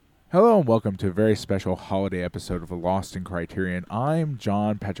Hello and welcome to a very special holiday episode of Lost in Criterion. I'm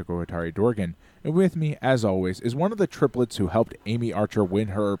John Patrick Owatari Dorgan, and with me, as always, is one of the triplets who helped Amy Archer win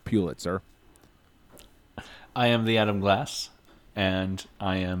her Pulitzer. I am the Adam Glass, and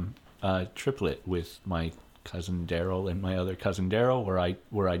I am a triplet with my cousin Daryl and my other cousin Daryl.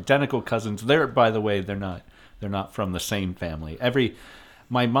 We're identical cousins. By the way, they're not from the same family.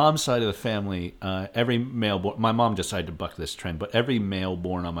 My mom's side of the family, every male born, my mom decided to buck this trend, but every male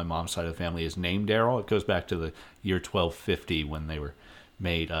born on my mom's side of the family is named Daryl. It goes back to the year 1250 when they were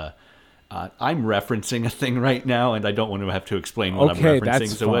made. I'm referencing a thing right now, and I don't want to have to explain what I'm referencing,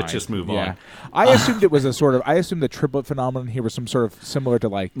 that's so fine. let's just move on. I assumed it was I assumed the triplet phenomenon here was some sort of similar to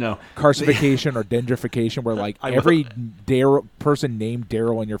carcification or dendrification, where every person named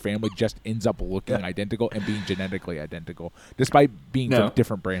Daryl in your family just ends up looking identical and being genetically identical, despite being from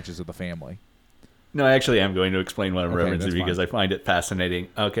different branches of the family. No, I actually am going to explain what I'm referencing because I find it fascinating.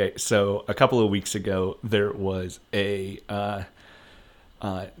 Okay, so a couple of weeks ago, there was a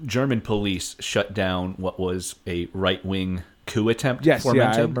German police shut down what was a right-wing coup attempt. Yes,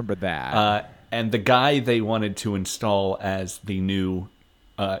 I remember that. And the guy they wanted to install as the new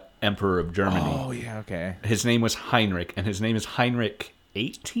emperor of Germany. Oh, yeah, okay. His name was Heinrich, and his name is Heinrich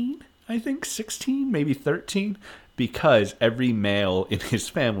 18, I think, 16, maybe 13, because every male in his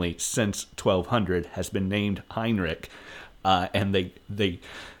family since 1200 has been named Heinrich, and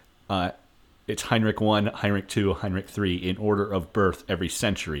it's Heinrich 1, Heinrich 2, Heinrich 3 in order of birth every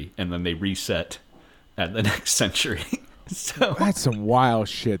century, and then they reset at the next century. So that's some wild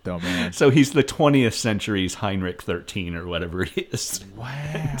shit, though, man. So he's the 20th century's Heinrich 13 or whatever he is.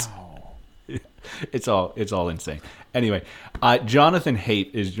 Wow. It's all insane. Anyway, Jonathan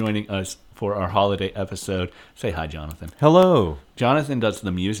Haidt is joining us for our holiday episode. Say hi, Jonathan. Hello. Jonathan does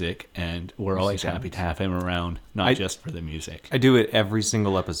the music, and we're always happy to have him around, not just for the music. I do it every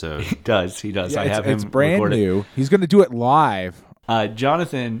single episode. He does. Yeah, it's brand new. He's going to do it live.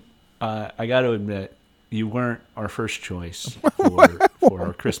 Jonathan, I got to admit, you weren't our first choice for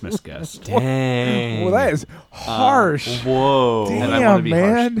our Christmas guest. Dang. Well, that is harsh. Whoa. Damn, and I want to be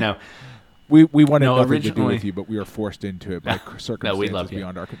man. harsh. Now, we wanted nothing to do with you, but we were forced into it by circumstances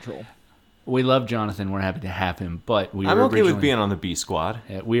beyond our control. We love Jonathan. We're happy to have him, but I'm okay with being on the B squad.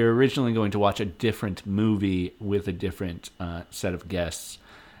 We were originally going to watch a different movie with a different set of guests,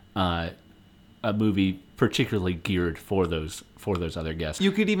 a movie particularly geared for those other guests.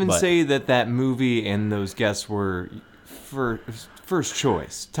 You could even say that movie and those guests were first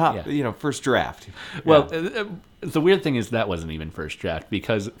choice, first draft. Well, the weird thing is that wasn't even first draft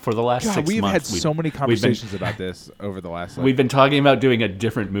because for the last 6 months we've had so many conversations about this over the last. We've been talking about doing a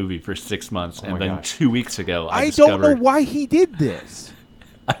different movie for 6 months, and then 2 weeks ago, I don't know why he did this.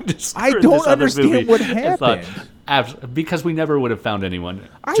 I don't understand what happened. Because we never would have found anyone to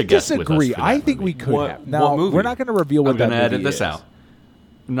I guest with us. disagree. I think we could have. Now, we're not going to reveal what that movie is. I'm going to edit this out.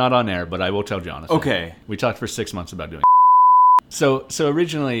 Not on air, but I will tell Jonathan. Okay. We talked for 6 months about doing it. So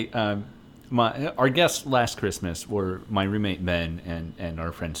originally, our guests last Christmas were my roommate Ben and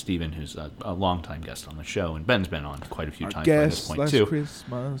our friend Steven, who's a longtime guest on the show. And Ben's been on quite a few times by this point, too.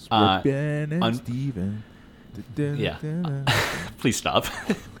 Christmas were Ben and Steven. Yeah. Please stop.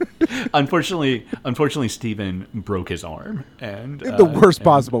 Unfortunately, Steven broke his arm, and in the worst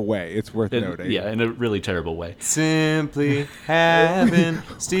possible way. It's worth noting. Yeah, in a really terrible way. Simply having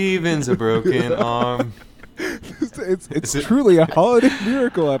Steven's a broken arm. It's truly a holiday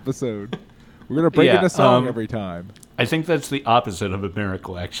miracle episode. We're gonna break into song every time. I think that's the opposite of a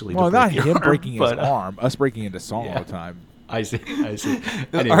miracle, actually. Well, not him breaking his arm. Us breaking into song all the time. I see.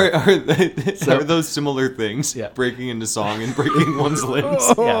 Anyway. Are those similar things? Yeah. Breaking into song and breaking one's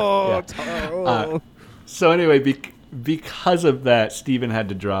limbs? Yeah. So anyway, because of that, Steven had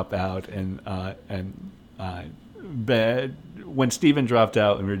to drop out, and when Steven dropped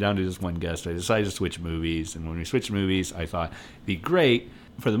out and we were down to just one guest, I decided to switch movies. And when we switched movies, I thought it'd be great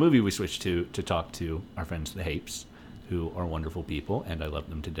for the movie we switched to talk to our friends the Hapes, who are wonderful people, and I love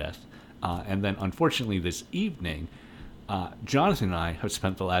them to death. And then, unfortunately, this evening, Jonathan and I have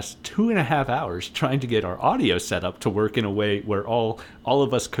spent the last 2.5 hours trying to get our audio set up to work in a way where all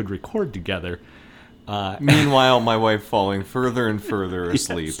of us could record together. Meanwhile, my wife falling further and further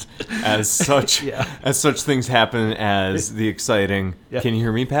asleep as such things happen as the exciting. Yeah. Can you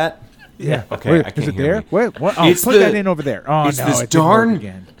hear me, Pat? Yeah. Okay. Wait, I can't is it hear there? me. Wait, what? Oh, put that in over there. Oh it's no, this it darn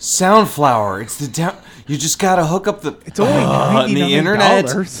again. Soundflower. It's the down. You just gotta hook up the. It's only $99. The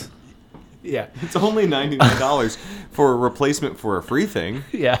internet. Yeah, it's only $99 for a replacement for a free thing.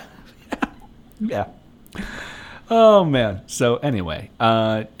 Yeah. Oh man. So anyway,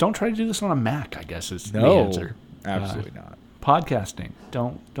 don't try to do this on a Mac, I guess is the answer. Absolutely not. podcasting.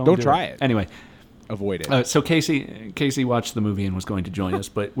 Don't try it. Anyway, avoid it. So Casey watched the movie and was going to join us,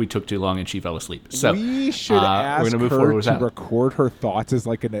 but we took too long and she fell asleep. So we should ask we're gonna move her to that. record her thoughts as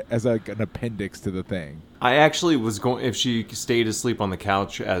like an appendix to the thing. I actually was going, if she stayed asleep on the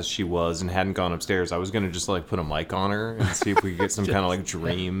couch as she was and hadn't gone upstairs, I was going to just like put a mic on her and see if we could get some kind of like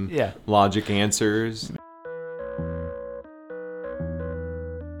dream logic answers.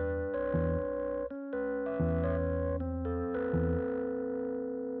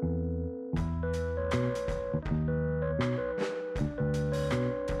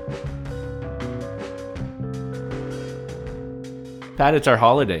 Pat, it's our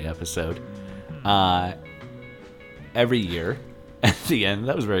holiday episode. Every year at the end,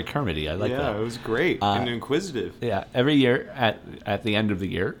 that was very Kermit-y. I like that. Yeah, it was great and inquisitive. Yeah, every year at the end of the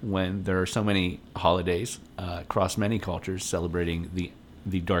year, when there are so many holidays across many cultures celebrating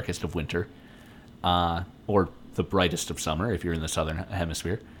the darkest of winter, or the brightest of summer if you're in the southern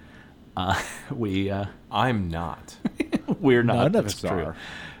hemisphere, I'm not. We're not. None of That's us true. are.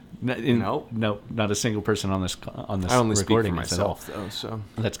 No, not a single person on this I only recording. Speak for myself, though, so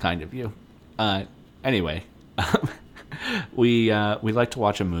that's kind of you. Anyway, we like to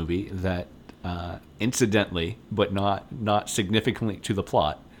watch a movie that, incidentally, but not significantly to the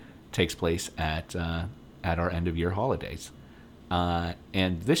plot, takes place at our end of year holidays.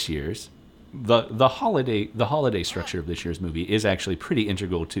 And this year's the holiday structure of this year's movie is actually pretty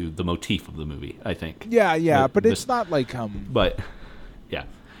integral to the motif of the movie, I think. Yeah, but it's not like But yeah.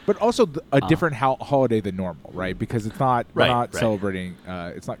 But also a different holiday than normal, right? Because it's not we're not celebrating.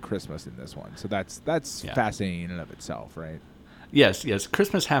 It's not Christmas in this one, so that's fascinating in and of itself, right? Yes.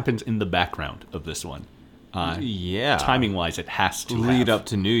 Christmas happens in the background of this one. Timing wise, it has to lead up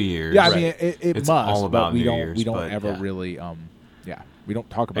to New Year's. Yeah, I mean it it's must. all about but New Year's. We don't ever really we don't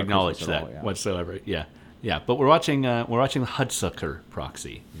talk about acknowledge Christmas that at all, whatsoever. Yeah. But we're watching the Hudsucker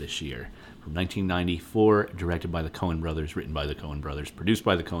Proxy this year. From 1994, directed by the Coen brothers, written by the Coen brothers, produced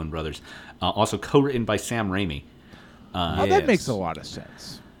by the Coen brothers, also co-written by Sam Raimi. That makes a lot of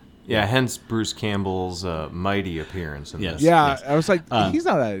sense. Yeah, hence Bruce Campbell's mighty appearance in this. Yeah, I was like, he's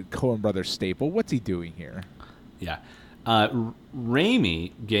not a Coen brothers staple. What's he doing here? Yeah,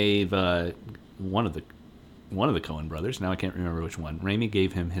 Raimi gave one of the Coen brothers. Now I can't remember which one. Raimi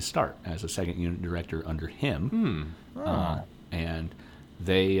gave him his start as a second unit director under him, and.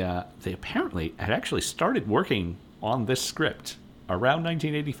 They apparently had actually started working on this script around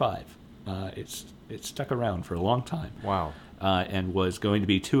 1985. It stuck around for a long time. Wow. And was going to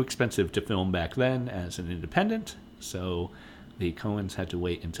be too expensive to film back then as an independent, so the Coens had to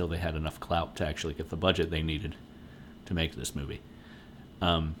wait until they had enough clout to actually get the budget they needed to make this movie.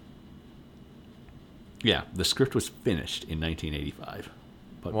 The script was finished in 1985.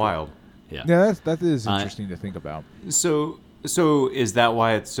 But wild. Yeah, that is interesting to think about. So is that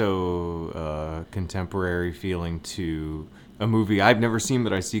why it's so contemporary feeling to a movie I've never seen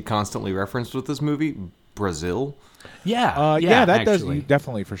but I see constantly referenced with this movie, Brazil? Yeah, that actually does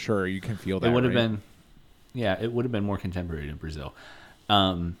definitely for sure. You can feel that. It would have been, it would have been more contemporary in Brazil,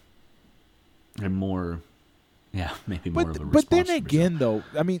 and more, maybe more of a response. But then again, though,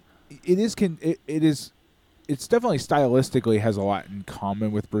 I mean, it's definitely stylistically has a lot in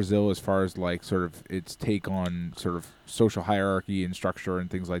common with Brazil as far as like sort of its take on sort of social hierarchy and structure and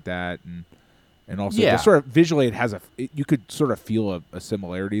things like that, and also the sort of visually it has you could sort of feel a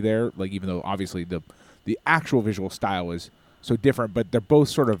similarity there, like even though obviously the actual visual style is so different, but they're both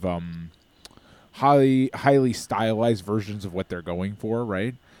sort of highly stylized versions of what they're going for,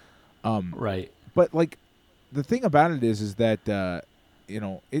 right? Right. But like the thing about it is that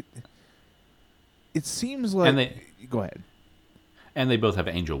it seems like... go ahead. And they both have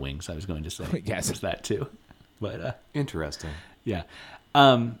angel wings, I was going to say. Yes. There's that, too. But interesting. Yeah.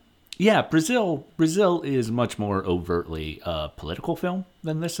 Brazil is much more overtly a political film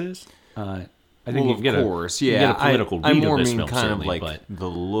than this is. I think you can get a political read of this film, certainly, but the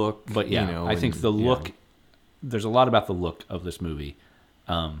look. But I think the look... There's a lot about the look of this movie.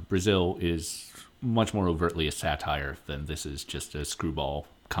 Brazil is much more overtly a satire than this is just a screwball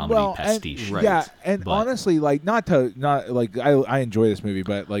comedy pastiche. And honestly, like I enjoy this movie,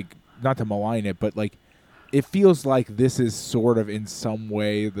 but like not to malign it, but like it feels like this is sort of in some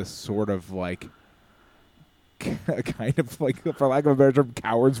way the sort of like kind of like, for lack of a better term,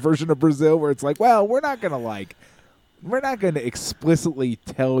 coward's version of Brazil, where it's like, well, we're not gonna explicitly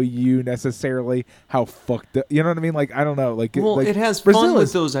tell you necessarily how fucked up, you know what I mean? Like, I don't know. Like, it has Brazil fun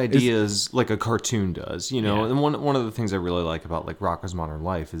with those ideas like a cartoon does, you know? Yeah. And one of the things I really like about like Rocko's Modern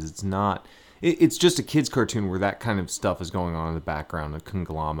Life is it's just a kid's cartoon where that kind of stuff is going on in the background of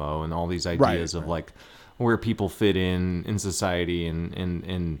Conglamo and all these ideas of like where people fit in society,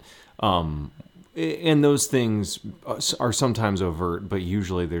 and those things are sometimes overt, but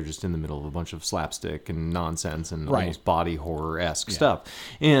usually they're just in the middle of a bunch of slapstick and nonsense and almost body horror-esque stuff.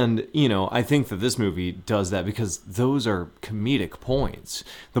 And, I think that this movie does that because those are comedic points.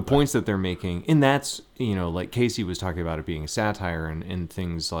 The points that they're making, and that's, like Casey was talking about it being a satire and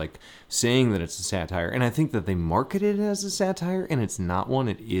things like saying that it's a satire. And I think that they market it as a satire, and it's not one.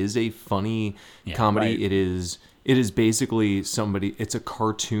 It is a funny comedy. Right. It is basically it's a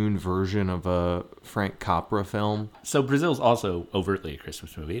cartoon version of a Frank Capra film. So Brazil's also overtly a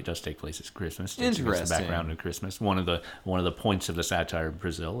Christmas movie. It does take place at Christmas. Interesting. It's the background of Christmas. One of the points of the satire of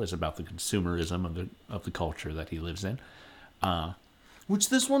Brazil is about the consumerism of the culture that he lives in. Which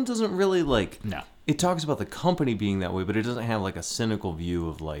this one doesn't really like. No. It talks about the company being that way, but it doesn't have like a cynical view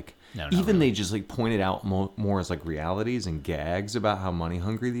of like. No, even really. They just like point it out more as like realities and gags about how money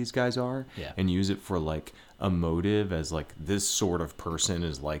hungry these guys are, and use it for like a motive as like this sort of person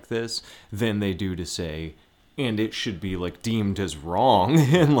is like this, than they do to say, and it should be like deemed as wrong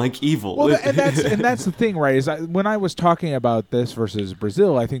and like evil. Well, and that's the thing, right? Is when I was talking about this versus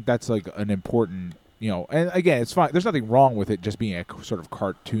Brazil, I think that's like an important. And again, it's fine. There's nothing wrong with it just being a sort of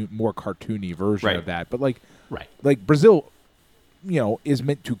more cartoony version of that. But like Brazil, is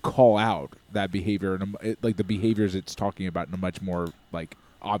meant to call out that behavior and like the behaviors it's talking about in a much more like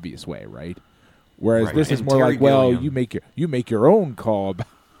obvious way, right? Whereas this is more Terry like, well, Gilliam. you make your own call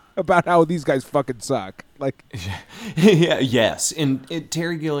about how these guys fucking suck. Like, yes, and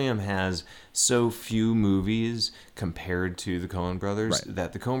Terry Gilliam has so few movies compared to the Coen Brothers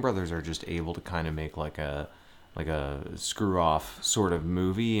that the Coen Brothers are just able to kind of make like a screw off sort of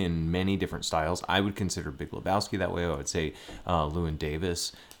movie in many different styles. I would consider Big Lebowski that way. I would say Llewyn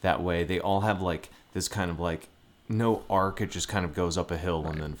Davis that way. They all have like this kind of like no arc. It just kind of goes up a hill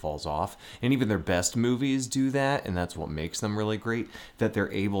and then falls off. And even their best movies do that, and that's what makes them really great, that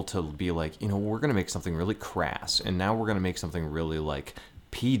they're able to be like, we're going to make something really crass, and now we're going to make something really like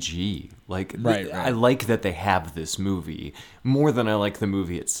PG. Like, I like that they have this movie more than I like the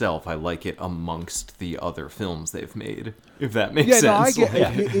movie itself. I like it amongst the other films they've made, if that makes sense. No, I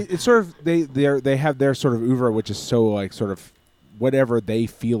get it's sort of they have their sort of oeuvre, which is so like sort of whatever they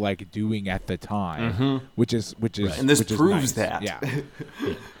feel like doing at the time, which is and this proves nice. that.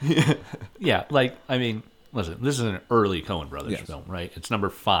 Yeah. Like, I mean, listen, this is an early Coen Brothers film, right? It's number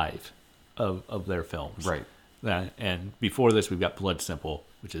 5 of their films, right? And before this, we've got Blood Simple,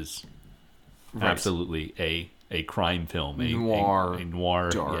 which is absolutely a crime film, a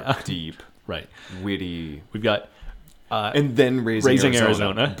noir, dark, deep, right, witty. We've got and then Raising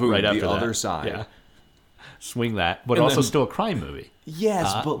Arizona boom, right after the that. Other Side. Yeah. Swing that, but and also then, still a crime movie.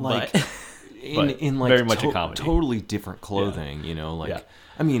 Yes, but like in like very much a comedy. Totally different clothing.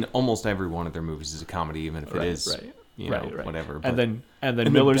 I mean, almost every one of their movies is a comedy, even if it is whatever. But, and then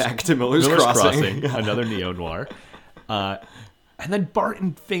and Miller's back to Miller's Crossing. Another neo noir. And then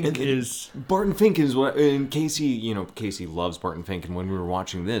Barton Fink is what, and Casey loves Barton Fink, and when we were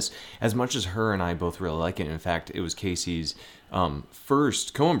watching this, as much as her and I both really like it, in fact, it was Casey's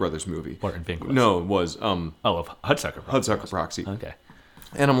first Coen Brothers movie. Barton Fink was. No, it was of Hudsucker Proxy. Hudsucker Proxy. Okay.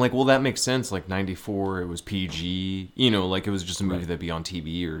 And I'm like, well, that makes sense. Like 94, it was PG. Like it was just a movie that'd be on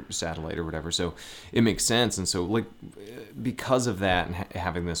TV or satellite or whatever. So it makes sense. And so, like, because of that and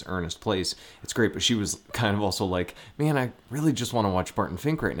having this earnest place, it's great. But she was kind of also like, man, I really just want to watch Barton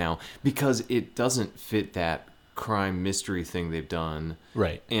Fink right now because it doesn't fit that crime mystery thing they've done.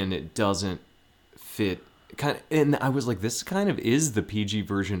 Right. And it doesn't fit. And I was like, this kind of is the PG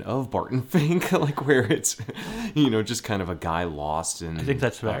version of Barton Fink, like where it's, just kind of a guy lost in I think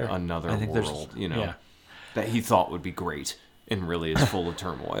that's fair. Another world, that he thought would be great and really is full of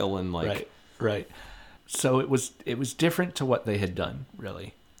turmoil and like. Right. So it was different to what they had done,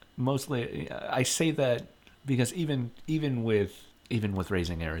 really. Mostly, I say that because even with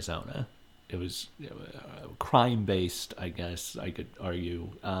Raising Arizona, it was crime based, I guess I could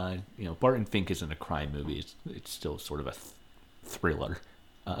argue. Barton Fink isn't a crime movie; it's still sort of a thriller,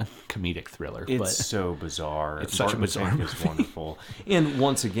 comedic thriller. It's so bizarre. It's such a bizarre movie. It's wonderful, and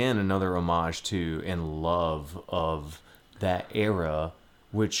once again, another homage to and love of that era,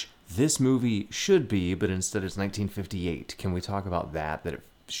 which this movie should be, but instead it's 1958. Can we talk about that? That it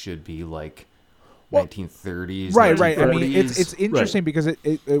should be like. 1930s, right. 1940s. I mean, it's interesting because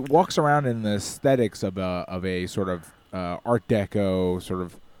it walks around in the aesthetics of a sort of Art Deco sort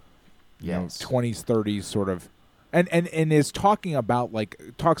of 20s, 30s sort of, and is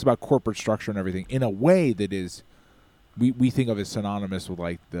talks about corporate structure and everything in a way that is we think of as synonymous with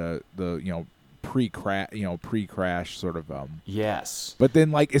like the pre-crash sort of yes. But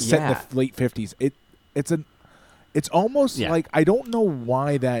then like it's set in the late 50s. It's almost like I don't know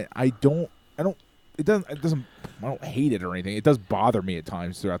why that I don't hate it or anything. It does bother me at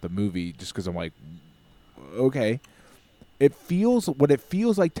times throughout the movie just because I'm like, okay. What it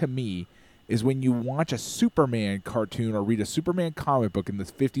feels like to me is when you watch a Superman cartoon or read a Superman comic book in the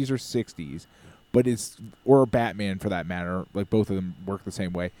 50s or 60s, or Batman for that matter, like both of them work the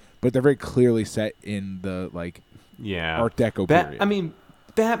same way, but they're very clearly set in the Art Deco period. I mean,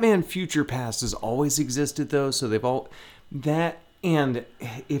 Batman Future Past has always existed though, so they've all that, and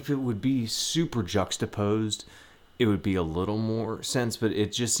if it would be super juxtaposed, it would be a little more sense, but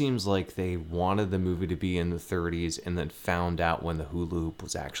it just seems like they wanted the movie to be in the 30s and then found out when the hula hoop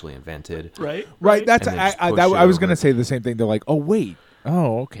was actually invented. Right. That's I was going to say the same thing. They're like, "Oh wait.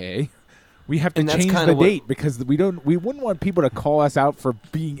 Oh, okay. We have to change the date because we wouldn't want people to call us out for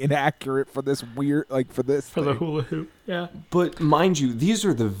being inaccurate for this weird for the hula hoop." Yeah. But mind you, these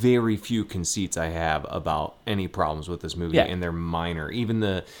are the very few conceits I have about any problems with this movie, and they're minor. Even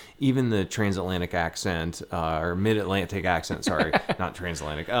the transatlantic accent or mid-Atlantic accent, sorry, not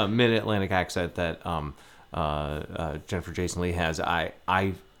transatlantic, mid-Atlantic accent that Jennifer Jason Leigh has.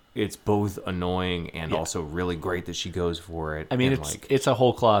 It's both annoying and also really great that she goes for it. I mean, it's a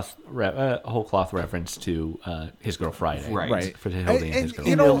whole cloth reference to His Girl Friday, right? For Hildy and His Girl,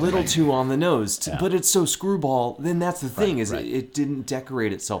 and a little too on the nose, but it's so screwball. Then that's the thing it didn't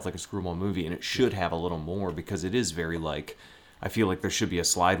decorate itself like a screwball movie, and it should have a little more because it is very I feel like there should be a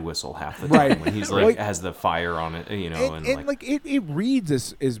slide whistle half the time when he's has the fire on it, it reads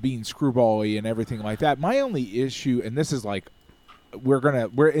as being screwball-y and everything like that. My only issue, and this is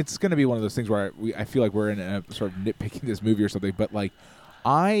it's gonna be one of those things where I feel like we're in a sort of nitpicking this movie or something, but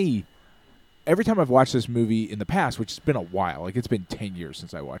every time I've watched this movie in the past, which has been a while, it's been 10 years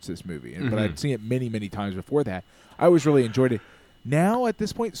since I watched this movie, but I'd seen it many, many times before that. I always really enjoyed it. Now at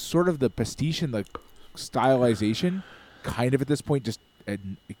this point, sort of the pastiche and the stylization, kind of at this point, just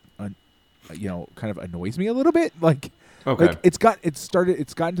kind of annoys me a little bit. Okay. It's gotten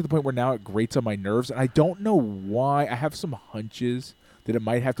to the point where now it grates on my nerves, and I don't know why. I have some hunches that it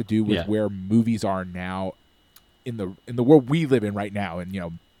might have to do with where movies are now in the world we live in right now, and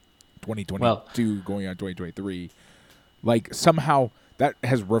 2022 going on 2023. Somehow that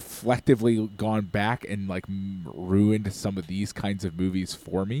has reflectively gone back and ruined some of these kinds of movies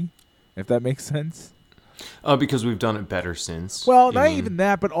for me, if that makes sense. Because we've done it better since. Well, not even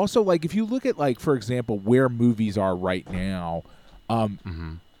that, but also if you look at for example, where movies are right now,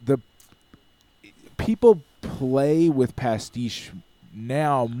 the people play with pastiche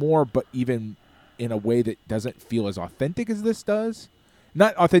now more, but even in a way that doesn't feel as authentic as this does.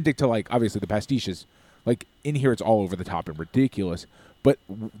 Not authentic to obviously the pastiche is in here it's all over the top and ridiculous, but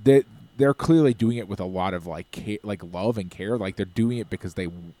they're clearly doing it with a lot of love and care. They're doing it because they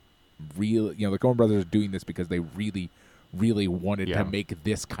really, the Coen Brothers are doing this because they really, really wanted to make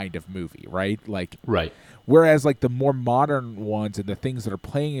this kind of movie, right? Right. Whereas the more modern ones and the things that are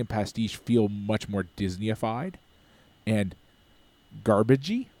playing in pastiche feel much more Disney-ified and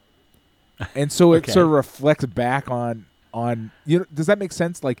garbagey, and so it sort of reflects back on. Does that make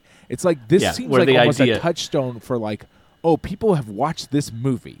sense? It's this seems like almost a touchstone for people have watched this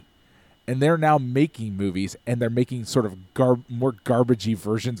movie. And they're now making movies, and they're making sort of more garbagey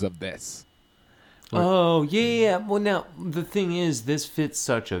versions of this. Oh, yeah. Well, now, the thing is, this fits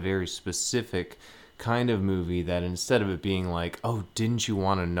such a very specific kind of movie that instead of it being oh, didn't you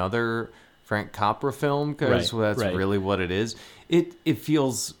want another Frank Capra film? Because that's really what it is. It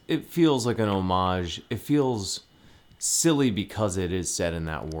feels like an homage. It feels silly because it is set in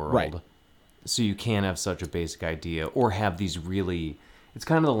that world. Right. So you can't have such a basic idea or have these really... It's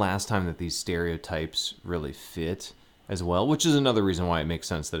kind of the last time that these stereotypes really fit as well, which is another reason why it makes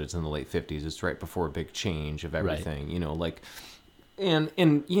sense that it's in the late 50s. It's right before a big change of everything,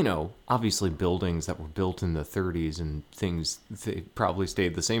 and obviously buildings that were built in the 30s and things, they probably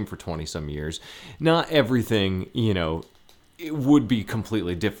stayed the same for 20 some years. Not everything, it would be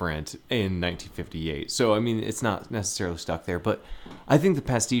completely different in 1958. So, I mean, it's not necessarily stuck there, but I think the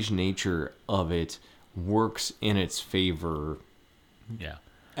pastiche nature of it works in its favor. Yeah.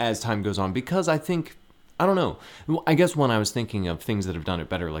 As time goes on, because I don't know. I guess when I was thinking of things that have done it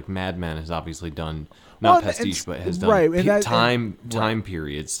better, Mad Men has obviously done not pastiche, but has done time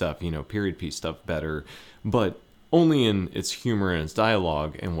period stuff, period piece stuff better, but only in its humor and its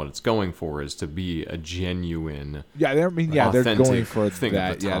dialogue, and what it's going for is to be a genuine. Yeah, they're going for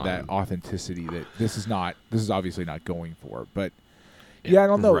that. That authenticity that this is obviously not going for, but I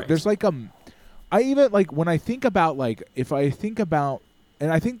don't know. Right. There's I even when I think about if I think about, and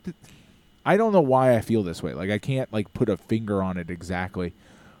I think that I don't know why I feel this way. I can't put a finger on it exactly,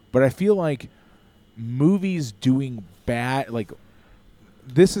 but I feel movies doing bad, like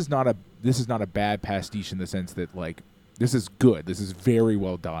this is not a bad pastiche in the sense that like this is good. This is very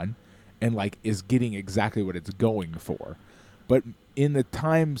well done, and like is getting exactly what it's going for. But in the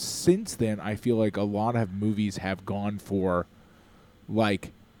time since then, I feel like a lot of movies have gone for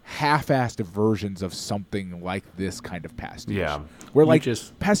like half-assed versions of something like this kind of pastiche. Yeah. Where like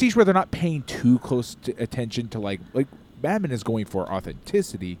pastiche where they're not paying too close attention to like Mad Men is going for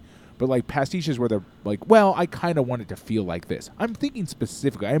authenticity, but like pastiches where they're like, well, I kind of want it to feel like this. I'm thinking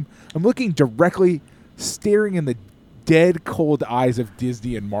specifically. I'm looking directly, staring in the dead cold eyes of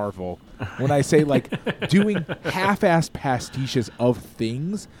Disney and Marvel when I say like doing half-assed pastiches of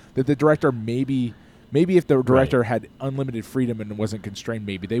things that the director maybe if the director had unlimited freedom and wasn't constrained,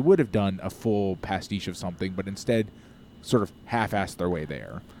 maybe they would have done a full pastiche of something, but instead sort of half-assed their way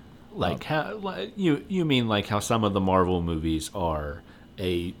there. Like you mean like how some of the Marvel movies are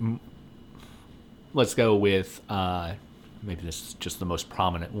let's go with maybe this is just the most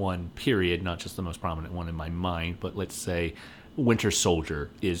prominent one, period, not just the most prominent one in my mind, but let's say Winter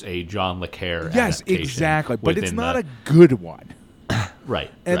Soldier is a John le Carre adaptation. Yes, exactly, but it's not a good one. Right.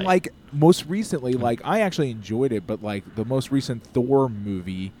 And like most recently, like I actually enjoyed it, but like the most recent Thor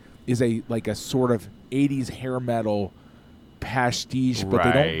movie is a sort of 80s hair metal pastiche, but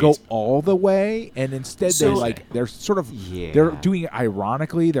they don't go all the way, and instead they're sort of they're doing it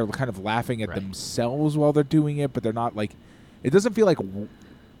ironically. They're kind of laughing at themselves while they're doing it, but they're not like it doesn't feel like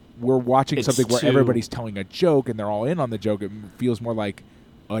we're watching something where everybody's telling a joke and they're all in on the joke. It feels more like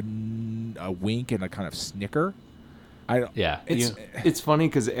a wink and a kind of snicker. It's funny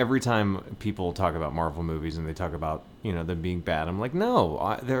because every time people talk about Marvel movies and they talk about them being bad, I'm like,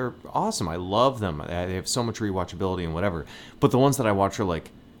 no, they're awesome. I love them. They have so much rewatchability and whatever. But the ones that I watch are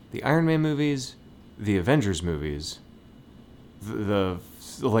like the Iron Man movies, the Avengers movies, the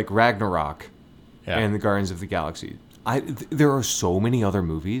like Ragnarok, and the Guardians of the Galaxy. There are so many other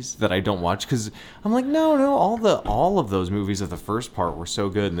movies that I don't watch because I'm like, no, all of those movies of the first part were so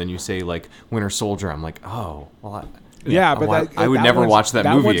good, and then you say like Winter Soldier, I'm like, oh, well. I would never watch that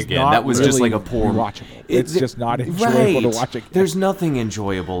movie again. That was really just like a poor watchable. It's just not enjoyable to watch again. There's nothing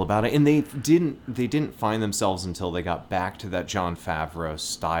enjoyable about it, and they didn't find themselves until they got back to that Jon Favreau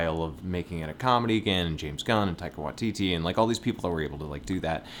style of making it a comedy again, and James Gunn and Taika Waititi and like all these people that were able to like do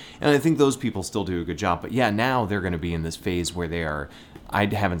that. And I think those people still do a good job. But yeah, now they're going to be in this phase where they are. I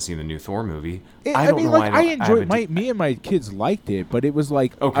haven't seen the new Thor movie. I don't know why. I enjoyed me and my kids liked it, but it was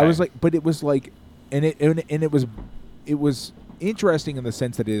like I was like, but it was like, and it was. It was interesting in the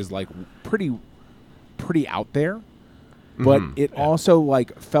sense that it is like pretty out there, but it also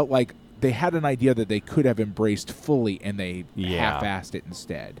like felt like they had an idea that they could have embraced fully, and they half-assed it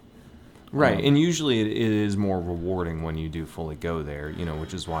instead. Right, and usually it is more rewarding when you do fully go there,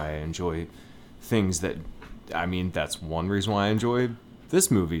 which is why I enjoy things that. I mean, that's one reason why I enjoy this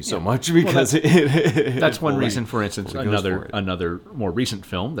movie so much, because that's one reason. For instance, another more recent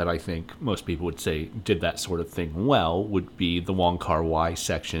film that I think most people would say did that sort of thing well would be the Wong Kar-wai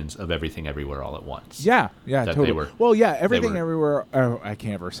sections of Everything Everywhere All at Once. Yeah, totally. Everything Everywhere. Oh, I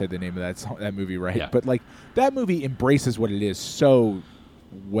can't ever say the name of that movie right, but like that movie embraces what it is so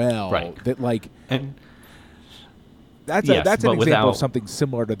well that like and. That's an example of something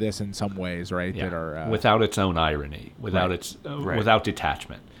similar to this in some ways, right? Yeah. That are without its own irony, without without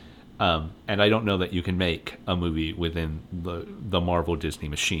detachment, and I don't know that you can make a movie within the Marvel Disney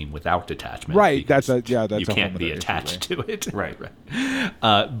machine without detachment. Right. That's you can't be attached to it. Right.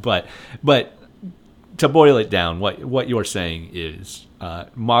 But to boil it down, what you're saying is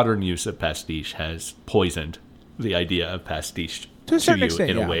modern use of pastiche has poisoned the idea of pastiche to you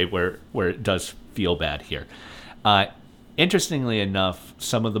extent, in a way where it does feel bad here. Interestingly enough,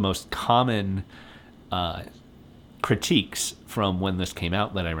 some of the most common critiques from when this came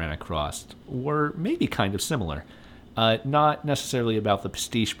out that I ran across were maybe kind of similar. Not necessarily about the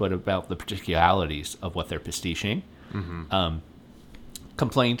pastiche, but about the particularities of what they're pastiching. Mm-hmm.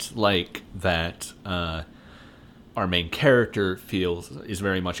 Complaints like that our main character is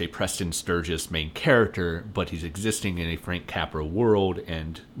very much a Preston Sturges main character, but he's existing in a Frank Capra world,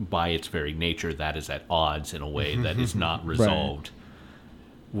 and by its very nature, that is at odds in a way that is not resolved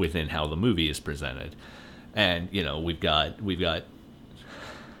within how the movie is presented. And we've got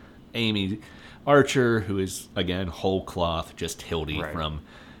Amy Archer, who is again whole cloth, just Hildy from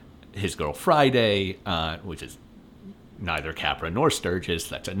His Girl Friday, which is neither Capra nor Sturges.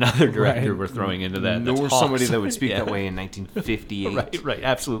 That's another director we're throwing into that. Nor somebody that would speak that way in 1958. Right.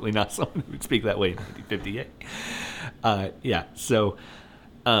 Absolutely not someone who would speak that way in 1958. So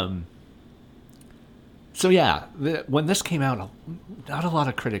when this came out, not a lot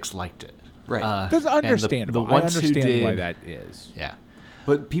of critics liked it. Right. That's understandable. I understand why that is. Yeah.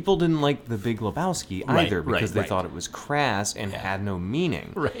 But people didn't like The Big Lebowski either because they right. thought it was crass and had no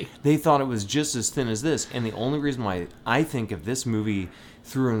meaning. Right. They thought it was just as thin as this. And the only reason why I think if this movie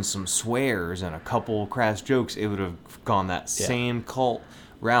threw in some swears and a couple crass jokes, it would have gone that same cult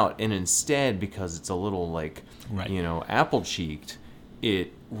route. And instead, because it's a little like, apple-cheeked,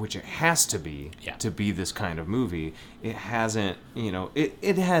 which it has to be this kind of movie, it hasn't,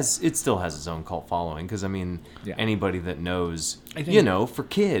 it still has its own cult following. Because, I mean, anybody that knows, for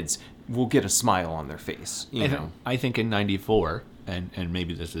kids will get a smile on their face, I think in 94, and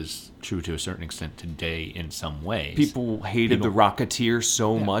maybe this is true to a certain extent today in some ways. People hated The Rocketeer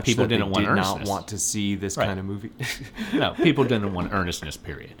so much people that they did not want to see this kind of movie. No, people didn't want earnestness,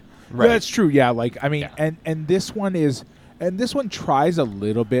 period. Right. Yeah, that's true. Yeah, like, I mean, and this one is... And this one tries a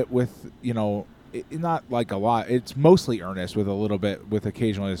little bit with, not like a lot. It's mostly earnest with a little bit, with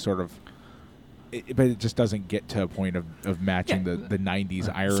occasionally sort of, but it just doesn't get to a point of matching the 90s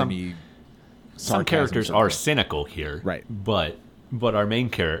irony. Some characters are cynical here. Right. But our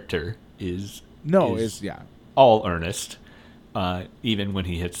main character is all earnest, even when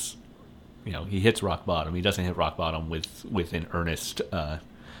he hits, he hits rock bottom. He doesn't hit rock bottom with an earnest,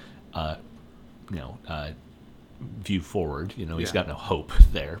 view forward. He's got no hope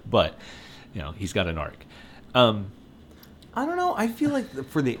there, but he's got an arc. I don't know. I feel like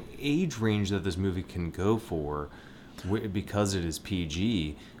for the age range that this movie can go for, because it is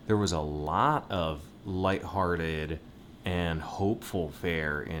PG, there was a lot of lighthearted and hopeful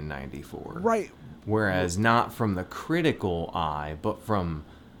fare in 94. Right. Whereas not from the critical eye, but from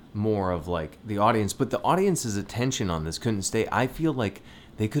more of like the audience. But the audience's attention on this couldn't stay. I feel like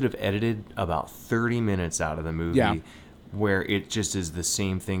they could have edited about 30 minutes out of the movie where it just is the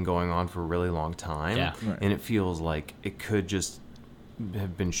same thing going on for a really long time. Yeah. Right. And it feels like it could just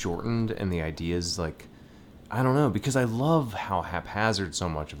have been shortened, and the ideas, like, I don't know, because I love how haphazard so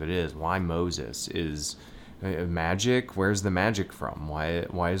much of it is. Why Moses is magic? Where's the magic from?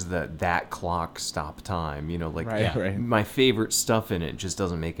 Why is that clock stop time? Right. My favorite stuff in it just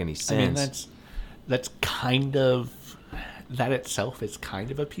doesn't make any sense. I mean, that's kind of... That itself is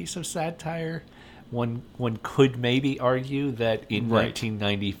kind of a piece of satire. One could maybe argue that in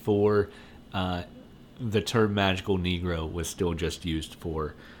 1994, the term magical Negro was still just used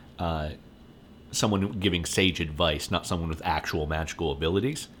for someone giving sage advice, not someone with actual magical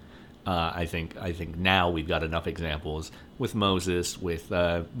abilities. I think now we've got enough examples with Moses, with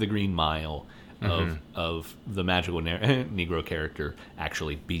the Green Mile, of the magical Negro character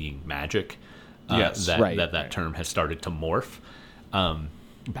actually being magic. That term has started to morph.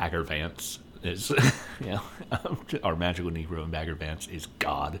 Bagger Vance is, our magical Negro in Bagger Vance is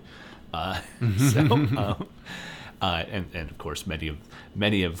God. And of course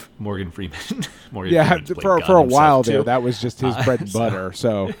many of Morgan Freeman. For a while there, that was just his bread and butter.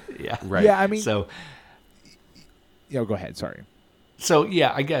 So I mean, so go ahead. Sorry. So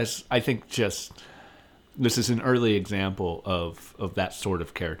I think just. This is an early example of that sort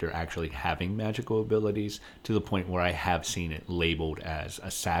of character actually having magical abilities, to the point where I have seen it labeled as a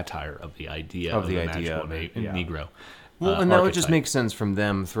satire of the idea of the magical Negro. Well, and that would just make sense from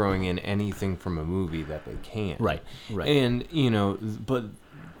them throwing in anything from a movie that they can. Right. And, but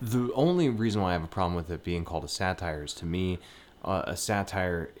the only reason why I have a problem with it being called a satire is, to me, a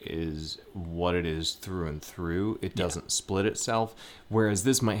satire is what it is through and through. It doesn't split itself, whereas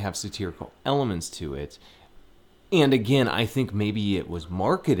this might have satirical elements to it. And again, I think maybe it was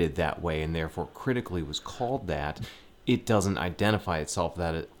marketed that way and therefore critically was called that. It doesn't identify itself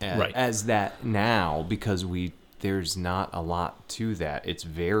as that now, because there's not a lot to that. It's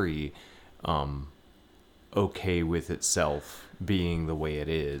very okay with itself being the way it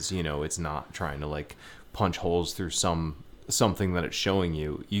is. It's not trying to like punch holes through something that it's showing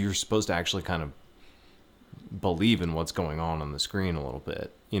you. You're supposed to actually kind of believe in what's going on the screen a little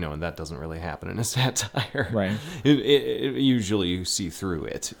bit, and that doesn't really happen in a satire. Right. It usually you see through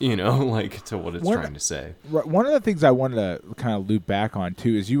it, like to what it's trying to say. One of the things I wanted to kind of loop back on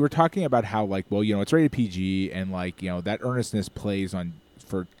too is you were talking about how, like, well, it's rated PG, and like, that earnestness plays on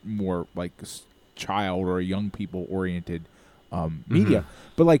for more like child or young people oriented media,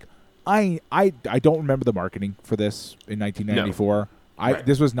 but like, I don't remember the marketing for this in 1994. No.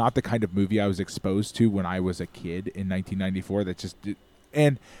 This was not the kind of movie I was exposed to when I was a kid in 1994. That just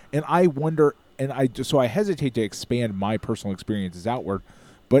and I wonder, and I hesitate to expand my personal experiences outward,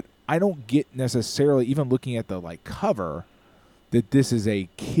 but I don't get necessarily, even looking at the like cover, that this is a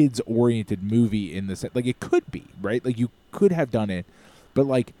kids oriented movie in the sense, like, it could be, right? Like, you could have done it, but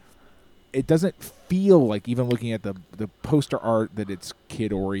like, it doesn't feel like, even looking at the poster art, that it's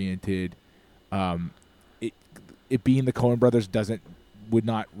kid oriented. it being the Coen Brothers would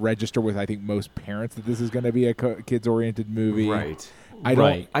not register with, I think, most parents that this is going to be a kids-oriented movie. Right.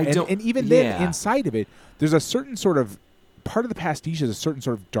 And even then, inside of it, there's a certain sort of part of the pastiche is a certain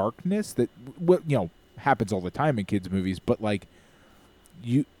sort of darkness that happens all the time in kids' movies. But like,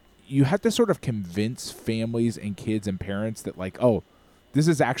 you have to sort of convince families and kids and parents that like, oh, this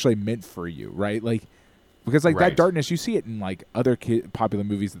is actually meant for you, right? Like, because like that darkness, you see it in like other popular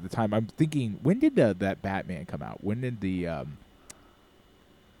movies at the time. I'm thinking, when did that Batman come out? When did the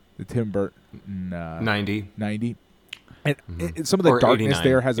Tim Burton 90? And some of the darkness 89.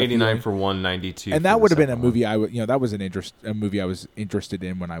 there has 89 for 1, 92, and that would have been a movie I would, that was a movie I was interested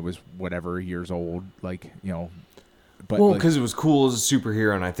in when I was whatever years old, like, but because it was cool as a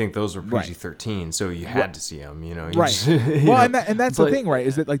superhero, and I think those were PG-13, so you had to see them, Right. And that's the thing, right?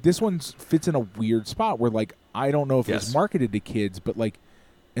 Is that like this one fits in a weird spot where like I don't know if it's marketed to kids, but like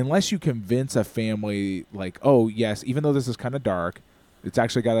unless you convince a family, like, oh yes, even though this is kind of dark, it's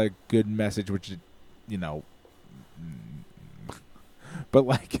actually got a good message, which but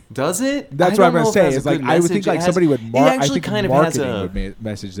like, does it? That's what I'm gonna say. Is like I would think like somebody would. I think kind of marketing would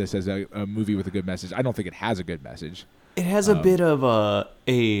message this as a movie with a good message. I don't think it has a good message. It has a bit of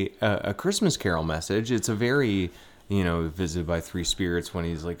a Christmas Carol message. It's a very visited by three spirits when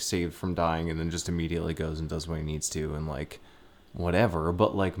he's like saved from dying, and then just immediately goes and does what he needs to, and like whatever.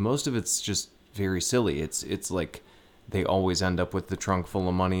 But like most of it's just very silly. It's like they always end up with the trunk full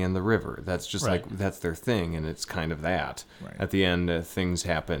of money in the river. That's just like, that's their thing. And it's kind of that. Right. At the end, things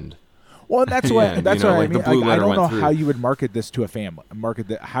happened. Well, that's what I mean. Like, I don't know how you would market this to a family,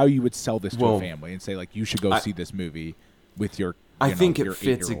 how you would sell this to a family and say, like, you should go see this movie with your, I think it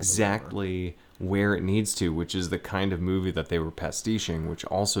fits exactly where it needs to, which is the kind of movie that they were pastiching, which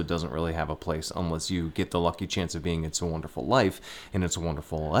also doesn't really have a place unless you get the lucky chance of being It's a Wonderful Life, and It's a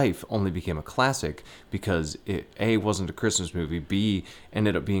Wonderful Life only became a classic because it A, wasn't a Christmas movie, B,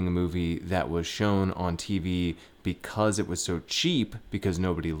 ended up being a movie that was shown on TV because it was so cheap, because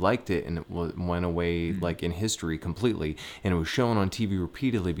nobody liked it, and it went away like in history completely, and it was shown on TV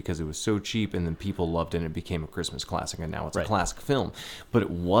repeatedly because it was so cheap, and then people loved it, and it became a Christmas classic, and now it's a classic film. But it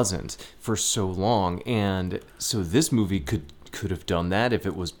wasn't for so long, and so this movie could have done that if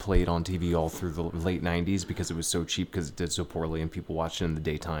it was played on TV all through the late 90s because it was so cheap, because it did so poorly and people watched it in the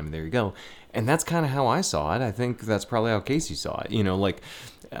daytime. There you go. And that's kind of how I saw it. I think that's probably how Casey saw it.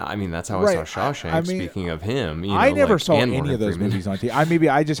 I mean, that's how I saw Shawshank. Speaking of him, I never saw any of those movies on TV. Maybe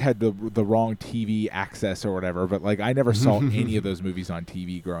I just had the wrong TV access or whatever, but like I never saw any of those movies on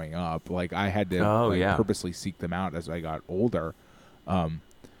TV growing up. Like I had to purposely seek them out as I got older. And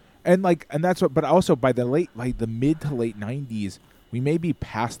that's what. But also by the mid to late 90s, we may be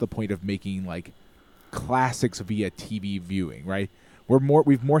past the point of making like classics via TV viewing. Right?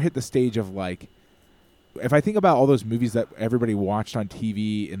 We've more hit the stage of like. If I think about all those movies that everybody watched on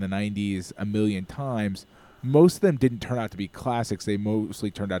TV in the 90s a million times, most of them didn't turn out to be classics. They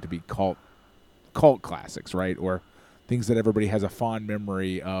mostly turned out to be cult classics, right? Or things that everybody has a fond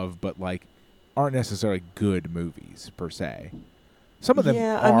memory of, but like aren't necessarily good movies per se. Some of them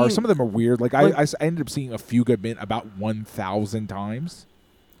are. I mean, some of them are weird. Like I ended up seeing A Few Good Men about 1,000 times.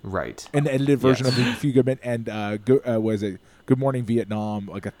 Right. An edited version of A Few Good Men and Good Morning Vietnam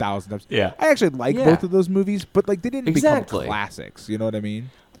like 1,000 times. Yeah. I actually like both of those movies, but like they didn't become classics. You know what I mean?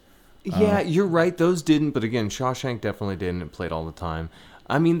 Yeah, you're right. Those didn't, but again, Shawshank definitely didn't. It played all the time.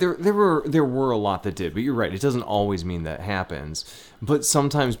 I mean, there were a lot that did, but you're right. It doesn't always mean that happens, but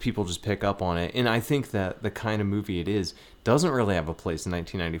sometimes people just pick up on it, and I think that the kind of movie it is doesn't really have a place in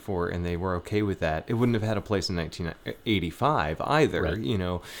 1994, and they were okay with that. It wouldn't have had a place in 1985 either,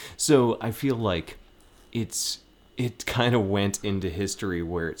 right. So I feel like it kind of went into history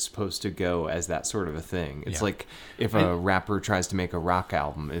where it's supposed to go as that sort of a thing. It's like if a rapper tries to make a rock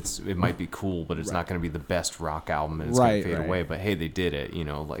album, it might be cool, but it's not going to be the best rock album, and it's going to fade away. But hey, they did it,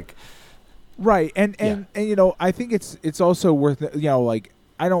 Right, and I think it's also worth like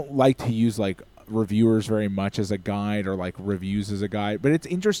I don't like to use like reviewers very much as a guide or like reviews as a guide, but it's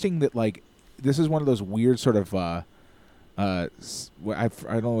interesting that like this is one of those weird sort of I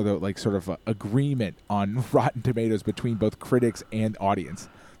don't know, like sort of agreement on Rotten Tomatoes between both critics and audience.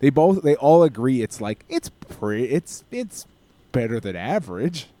 They all agree it's like it's better than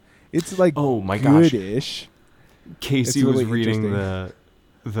average. It's like goodish. Casey was reading the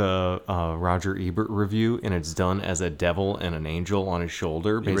Roger Ebert review, and it's done as a devil and an angel on his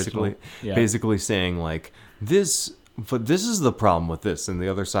shoulder, basically saying like this But this is the problem with this, and the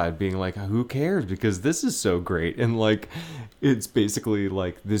other side being like, who cares? Because this is so great. And like, it's basically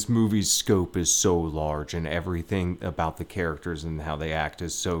like this movie's scope is so large and everything about the characters and how they act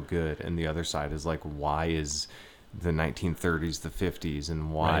is so good. And the other side is like, why is the 1930s the 50s?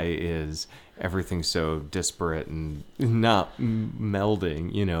 And why is everything so disparate and not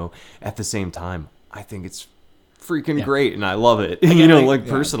melding, you know? At the same time, I think it's freaking great and I love it. You know, like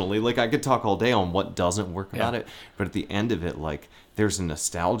personally, like I could talk all day on what doesn't work about it, but at the end of it, like there's a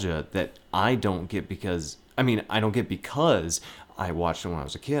nostalgia that I don't get because I watched it when I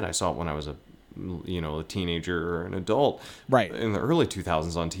was a kid. I saw it when I was a teenager or an adult in the early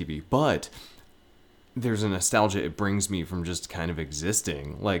 2000s on TV, but there's a nostalgia it brings me from just kind of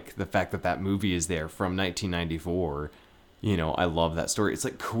existing, like the fact that movie is there from 1994. You know, I love that story. It's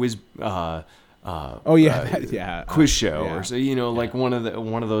like quiz quiz show or so, you know, like one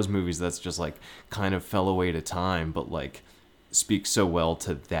of those movies that's just like kind of fell away to time, but like speaks so well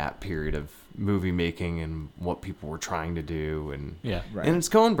to that period of movie making and what people were trying to do. And and it's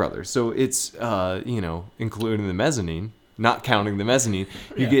Coen Brothers, so it's including the mezzanine, not counting the mezzanine,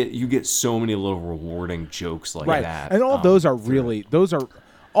 you get so many little rewarding jokes like that, and all those are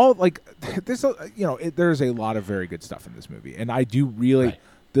all like there's there's a lot of very good stuff in this movie, and I do really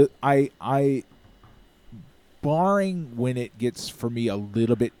I barring when it gets for me a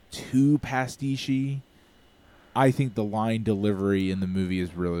little bit too pastiche-y, I think the line delivery in the movie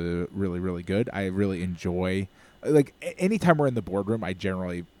is really, really, really good. I really enjoy, like, anytime we're in the boardroom, I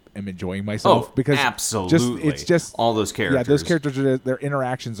generally am enjoying myself because absolutely, it's just all those characters. Yeah, those characters, their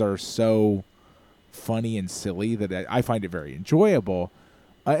interactions are so funny and silly that I find it very enjoyable.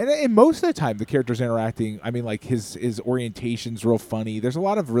 And most of the time, the characters interacting, I mean, like his orientation's real funny. There's a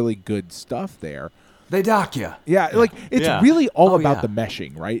lot of really good stuff there. They dock you. Yeah, like it's really all about the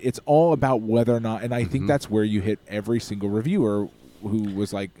meshing, right? It's all about whether or not, and I think that's where you hit every single reviewer who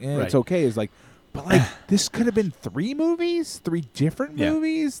was like, it's okay, is like, but like this could have been 3 different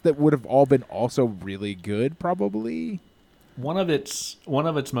movies that would have all been also really good, probably. One of its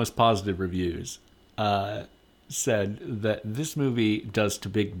most positive reviews said that this movie does to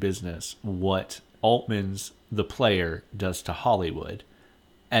big business what Altman's The Player does to Hollywood.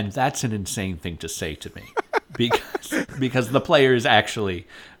 And that's an insane thing to say to me because The Player is actually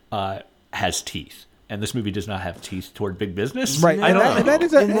has teeth. And this movie does not have teeth toward big business. Right. I don't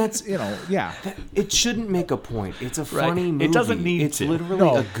know. It shouldn't make a point. It's a funny movie. It doesn't need it's to. It's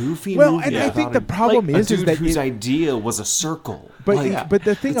literally a goofy movie. Well, and I think the problem is that whose idea was a circle. But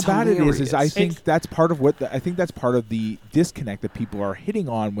the thing about hilarious. It is I think that's part of the disconnect that people are hitting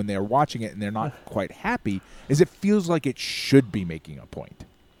on when they're watching it and they're not quite happy, is it feels like it should be making a point.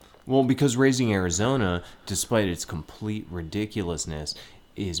 Well, because Raising Arizona, despite its complete ridiculousness,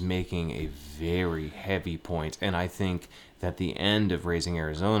 is making a very heavy point. And I think that the end of Raising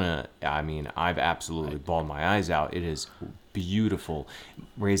Arizona, I mean, I've absolutely bawled my eyes out. It is beautiful.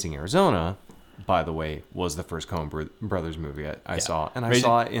 Raising Arizona, by the way, was the first Coen Brothers movie I saw. And I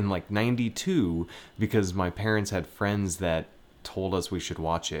saw it in like 92 because my parents had friends that told us we should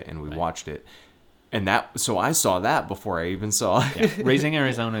watch it, and we watched it. And so I saw that before I even saw it. Yeah. Raising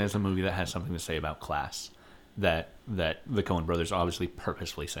Arizona is a movie that has something to say about class that the Coen Brothers are obviously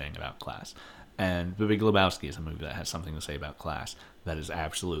purposefully saying about class. And The Big Lebowski is a movie that has something to say about class that is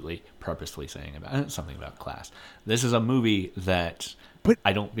absolutely purposefully saying something about class. This is a movie that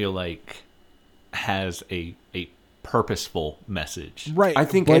I don't feel like has a purposeful message. Right. I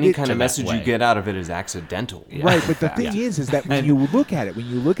think any kind of message you get out of it is accidental. Yeah. Right, but the thing is that when you look at it, when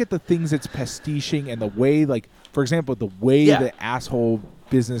you look at the things it's pastiching and the way, like, for example, the way the asshole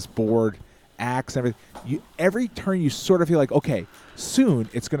business board acts and everything, every turn you sort of feel like, okay, soon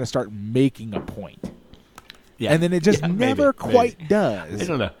it's going to start making a point. Yeah. And then it just never quite does. I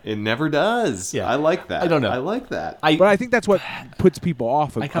don't know. It never does. Yeah. I like that. I don't know. I like that. But I think that's what puts people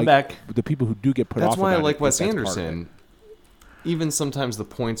off. I come back. The people who do get put off. That's why I like Wes Anderson. Even sometimes the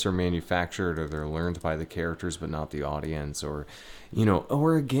points are manufactured or they're learned by the characters but not the audience. Or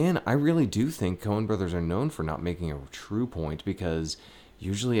again, I really do think Coen Brothers are known for not making a true point because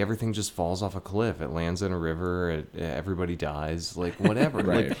usually everything just falls off a cliff. It lands in a river. Everybody dies. Like, whatever.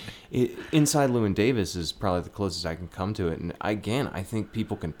 Right. Like, Inside Llewyn Davis is probably the closest I can come to it. And again, I think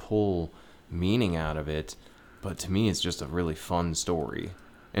people can pull meaning out of it. But to me, it's just a really fun story.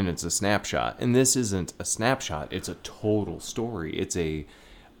 And it's a snapshot. And this isn't a snapshot. It's a total story.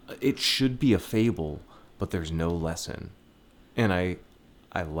 It should be a fable, but there's no lesson. And I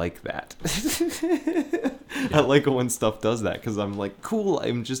like that. I like it when stuff does that because I'm like, cool,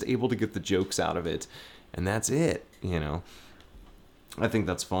 I'm just able to get the jokes out of it. And that's it, I think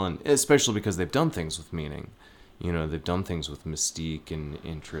that's fun, especially because they've done things with meaning. they've done things with mystique and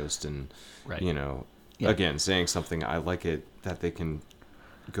interest and, right. Again, saying something, I like it that they can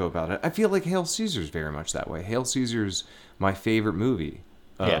go about it. I feel like Hail Caesar's very much that way. Hail Caesar's my favorite movie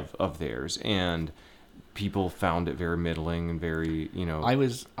of theirs, and people found it very middling and very, I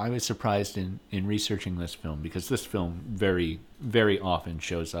was surprised in researching this film, because this film very, very often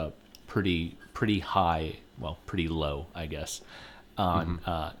shows up pretty high, well, pretty low, I guess, on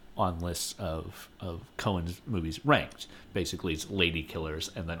lists of Coen's movies ranked. Basically, it's Lady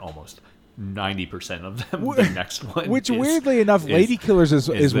Killers, and then almost 90% of them, the next one. Which, weirdly enough, Lady Killers is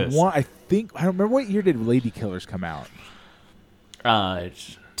one. I don't remember what year did Lady Killers come out.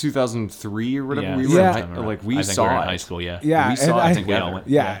 2003 or whatever. Yeah. We saw it in high school. Yeah, we saw it together.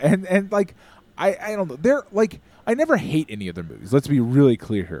 And like I don't know. They're like, I never hate any of their movies. Let's be really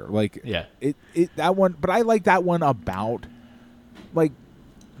clear here. Like, that one, but I like that one about like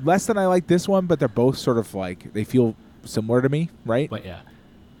less than I like this one. But they're both sort of like, they feel similar to me, right? But yeah.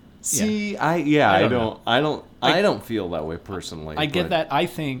 See, I don't feel that way personally. I get that. I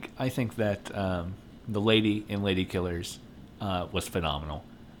think that the lady in Lady Killers was phenomenal.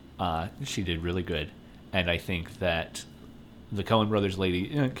 She did really good, and I think that the Coen Brothers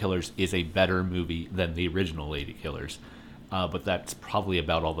Lady Killers is a better movie than the original Lady Killers. But that's probably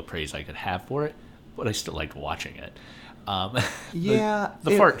about all the praise I could have for it. But I still liked watching it.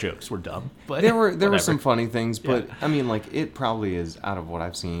 The fart jokes were dumb, but there were some funny things. But I mean, like, it probably is, out of what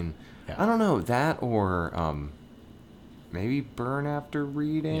I've seen. Yeah. I don't know, that or maybe Burn After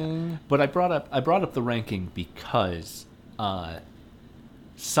Reading. Yeah. But I brought up the ranking because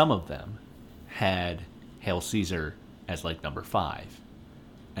some of them had Hail Caesar as like number 5,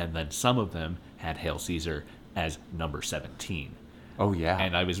 and then some of them had Hail Caesar as number 17. Oh yeah,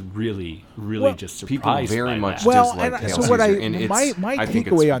 and I was really just surprised. People very much dislike Hail so Caesar. what My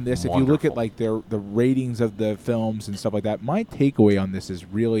takeaway on this, if you look at like the ratings of the films and stuff like that, my takeaway on this is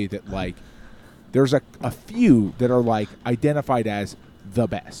really that like there's a few that are like identified as the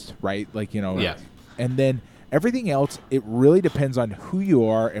best, right? Like, and then everything else, it really depends on who you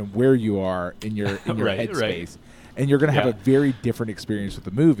are and where you are in your headspace. Right. And you're going to have a very different experience with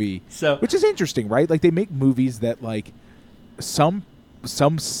the movie, which is interesting, right? Like, they make movies that like some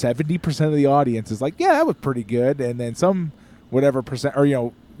 70% of the audience is like, yeah, that was pretty good, and then some whatever percent, or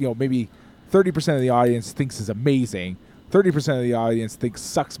maybe 30% of the audience thinks is amazing, 30% of the audience thinks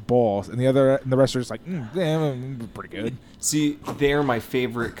sucks balls, and the rest are just like, pretty good. See, they're my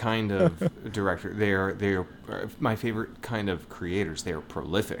favorite kind of director. They're my favorite kind of creators. They are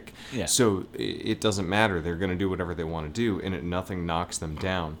prolific. Yeah. So it doesn't matter. They're going to do whatever they want to do, and nothing knocks them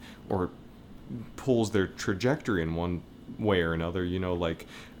down or pulls their trajectory in one way or another. Like,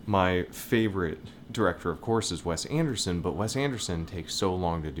 my favorite director, of course, is Wes Anderson, but Wes Anderson takes so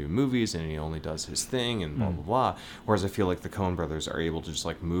long to do movies, and he only does his thing, and blah blah blah. Whereas I feel like the Coen brothers are able to just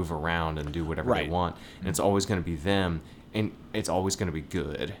like move around and do whatever they want, and it's always going to be them, and it's always going to be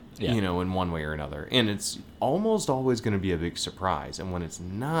good, in one way or another, and it's almost always going to be a big surprise. And when it's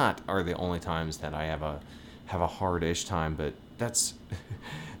not, are the only times that I have a hard-ish time, but that's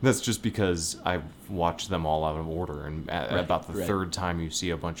just because I've watched them all out of order, and about the third time you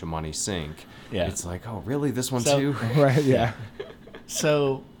see a bunch of money sink, it's like, oh, really? This one too? Right, yeah.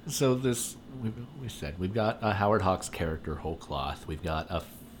 So this, we said, we've got a Howard Hawks character whole cloth. We've got a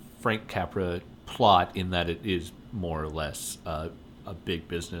Frank Capra plot in that it is more or less a big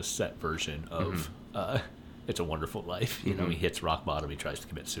business set version of It's a Wonderful Life. He hits rock bottom, he tries to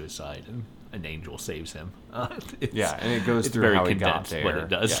commit suicide, and an angel saves him. And it goes through how he got there. What it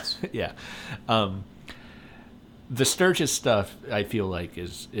does. Yes. The Sturgis stuff, I feel like,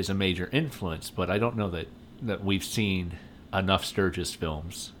 is a major influence, but I don't know that we've seen enough Sturgis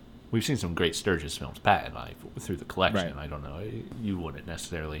films. We've seen some great Sturgis films, Pat and I, through the collection. Right. I don't know, you wouldn't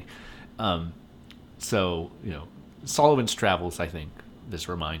necessarily. Sullivan's Travels, I think this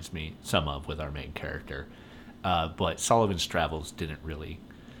reminds me some of with our main character. But Sullivan's Travels didn't really.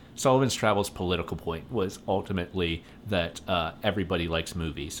 Sullivan's Travels' political point was ultimately that everybody likes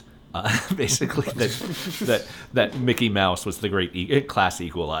movies. Basically, that Mickey Mouse was the great class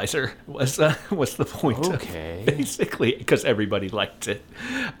equalizer was the point. Okay. Basically, because everybody liked it.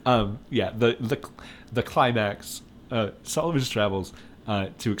 The climax, Sullivan's Travels.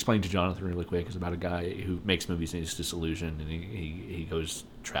 To explain to Jonathan really quick, is about a guy who makes movies and he's disillusioned, and he goes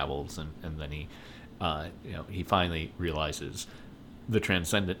travels, and then he finally realizes the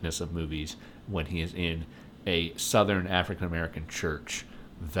transcendentness of movies when he is in a Southern African American church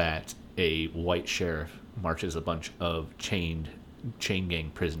that a white sheriff marches a bunch of chain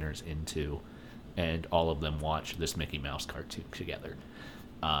gang prisoners into, and all of them watch this Mickey Mouse cartoon together,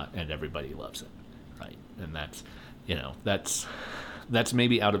 and everybody loves it. right? And that's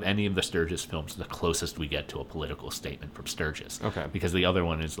maybe out of any of the Sturgis films the closest we get to a political statement from Sturgis. Okay. Because the other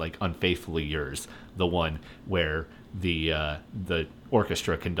one is like Unfaithfully Yours, the one where the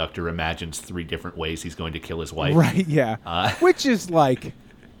orchestra conductor imagines 3 different ways he's going to kill his wife. Right, yeah. Which is like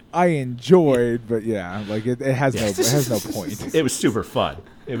I enjoyed, but yeah, like it has no point. It was super fun.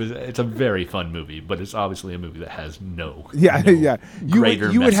 It's a very fun movie, but it's obviously a movie that has no You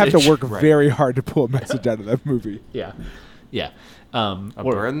would have to work very hard to pull a message out of that movie. Yeah. A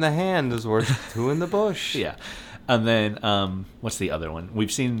bird in the hand is worth 2 in the bush. Yeah. And then, what's the other one?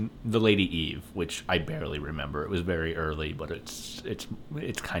 We've seen The Lady Eve, which I barely remember. It was very early, but it's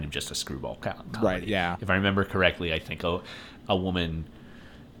kind of just a screwball comedy. Right, yeah. If I remember correctly, I think a woman,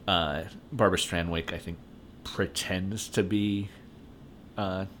 Barbara Stanwyck, I think, pretends to be,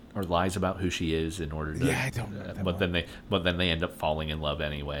 or lies about who she is in order to... Yeah, I don't know that but then they end up falling in love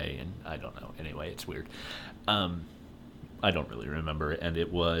anyway, and I don't know. Anyway, it's weird. I don't really remember it, and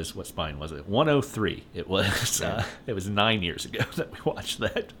it was, what spine was it? 103. It was 9 years ago that we watched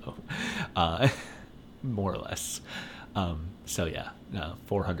that, more or less. So yeah,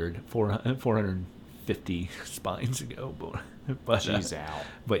 450 spines ago, but Jeez, Al.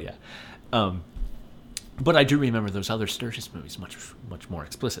 But yeah, but I do remember those other Sturgis movies much more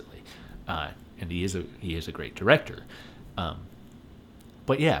explicitly, and he is a great director.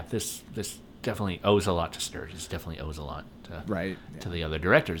 But yeah, this definitely owes a lot to Sturgis. Definitely owes a lot to the other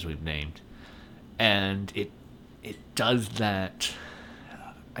directors we've named, and it does that.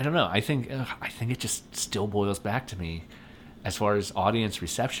 I don't know. I think it just still boils back to me, as far as audience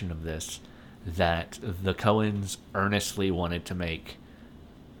reception of this, that the Coens earnestly wanted to make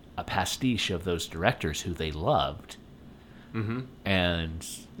a pastiche of those directors who they loved. Mm-hmm. And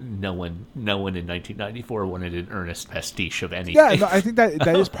no one in 1994 wanted an earnest pastiche of anything. Yeah, no, I think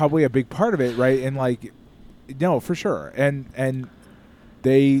that is probably a big part of it, right? And like, no, for sure. And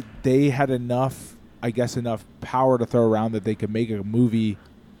they had enough power to throw around that they could make a movie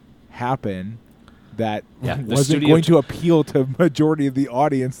happen that wasn't going to appeal to majority of the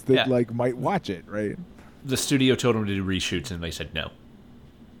audience that like might watch it, right? The studio told them to do reshoots, and they said no.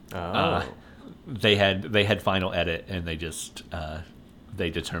 Oh. They had final edit, and they just they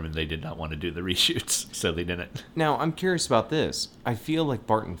determined they did not want to do the reshoots, so they didn't. Now, I'm curious about this. I feel like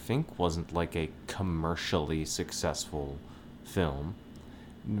Barton Fink wasn't like a commercially successful film.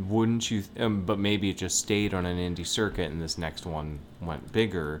 Wouldn't you? But maybe it just stayed on an indie circuit, and this next one went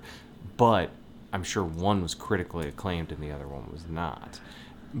bigger. But I'm sure one was critically acclaimed, and the other one was not.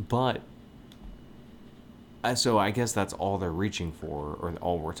 But so I guess that's all they're reaching for, or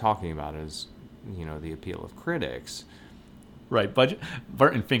all we're talking about is, the appeal of critics. Right,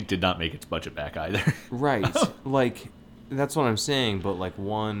 Barton Fink did not make its budget back either. Right, like, that's what I'm saying, but like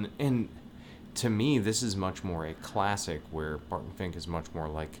and to me, this is much more a classic, where Barton Fink is much more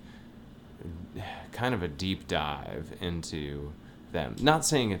like kind of a deep dive into them. Not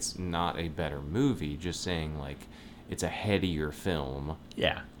saying it's not a better movie, just saying like it's a headier film.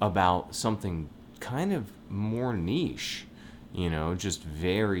 Yeah. About something kind of more niche, just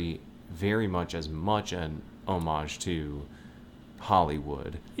very, very much an homage to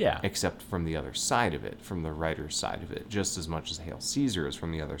Hollywood. Yeah. Except from the other side of it, from the writer's side of it, just as much as Hail Caesar is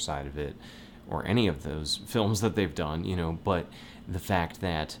from the other side of it, or any of those films that they've done, but the fact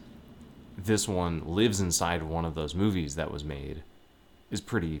that this one lives inside one of those movies that was made is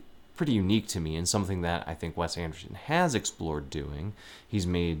pretty unique to me, and something that I think Wes Anderson has explored doing. He's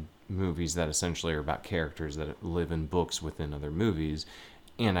made movies that essentially are about characters that live in books within other movies,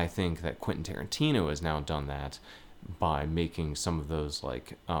 and I think that Quentin Tarantino has now done that by making some of those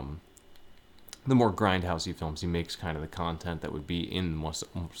like the more grindhousey films. He makes kind of the content that would be in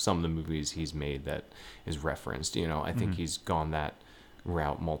some of the movies he's made that is referenced. I think he's gone that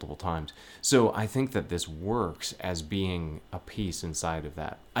route multiple times. So I think that this works as being a piece inside of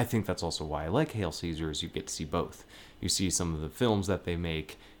that. I think that's also why I like Hail Caesar, is you get to see both. You see some of the films that they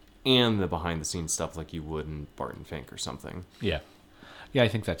make and the behind the scenes stuff like you would in Barton Fink or something. Yeah, I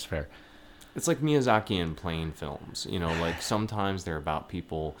think that's fair. It's like Miyazaki and plane films, like sometimes they're about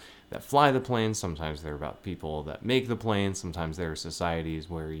people that fly the planes, sometimes they're about people that make the planes, sometimes there are societies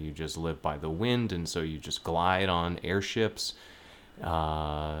where you just live by the wind, and so you just glide on airships,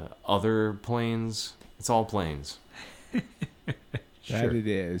 other planes. It's all planes. That it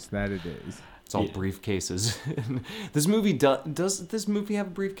is. It's all briefcases. This movie does this movie have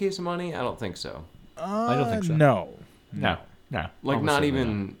a briefcase of money? I don't think so. I don't think so. No. Like not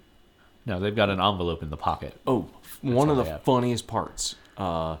even. No, they've got an envelope in the pocket. Oh, one of the funniest parts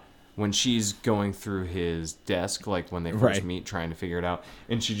when when she's going through his desk, like when they first meet, trying to figure it out,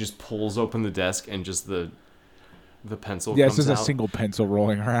 and she just pulls open the desk and just the pencil comes out. Yeah, it's just a single pencil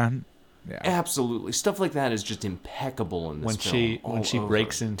rolling around. Yeah. Absolutely. Stuff like that is just impeccable in this film. When she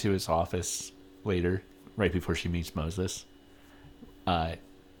breaks into his office later, right before she meets Moses,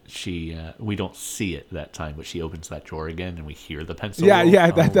 we don't see it that time, but she opens that drawer again and we hear the pencil roll.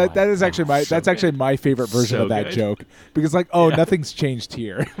 That is actually my favorite version of that joke, because nothing's changed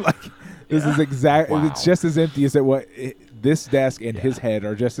here. This is it's just as empty as this desk and his head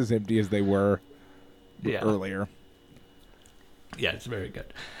are just as empty as they were earlier. Yeah, it's very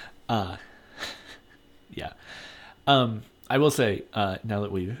good. I will say, now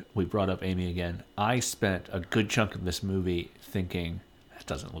that we brought up Amy again, I spent a good chunk of this movie thinking, that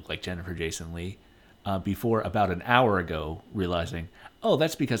doesn't look like Jennifer Jason Leigh, before about an hour ago realizing,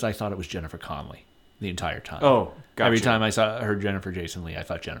 that's because I thought it was Jennifer Connelly the entire time. Oh, gotcha. Every time I heard Jennifer Jason Leigh, I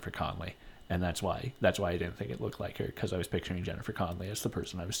thought Jennifer Connelly. And that's why I didn't think it looked like her, because I was picturing Jennifer Connelly as the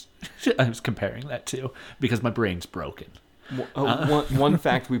person I was comparing that to, because my brain's broken. One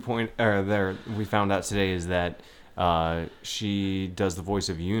fact we found out today is that she does the voice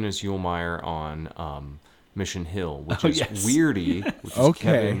of Eunice Uhlmeyer on Mission Hill, which is Weirdy, which is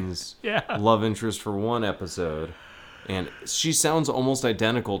Kevin's love interest for one episode. And she sounds almost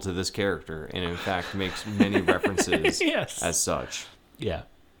identical to this character, and in fact makes many references as such. Yeah.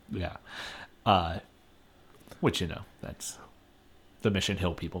 Which, that's the Mission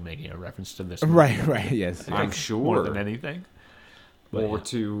Hill people making a reference to this movie. Right, yes. I'm sure. More than anything.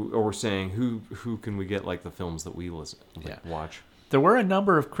 But or saying who can we get like the films that we watch. There were a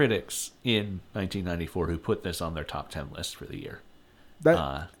number of critics in 1994 who put this on their top 10 list for the year.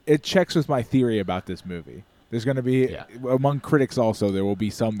 It checks with my theory about this movie. There's going to be, among critics also, there will be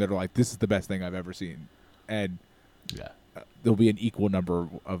some that are like, this is the best thing I've ever seen. And there'll be an equal number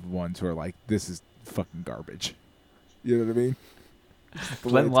of ones who are like, this is fucking garbage. You know what I mean?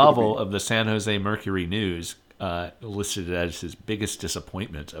 Glenn Lovell of the San Jose Mercury News listed it as his biggest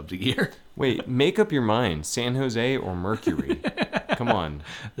disappointment of the year. Wait, make up your mind. San Jose or Mercury? Come on.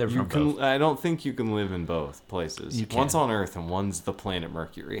 Both. I don't think you can live in both places. One's on Earth and one's the planet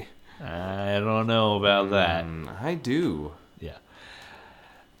Mercury. I don't know about that. I do.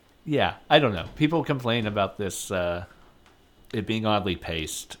 Yeah, I don't know. People complain about this, it being oddly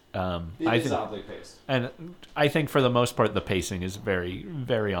paced. It is oddly paced. And I think for the most part, the pacing is very,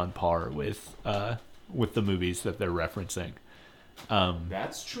 very on par with the movies that they're referencing.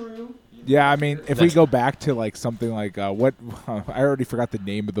 That's true. Yeah, I mean, if we go back to like something like I already forgot the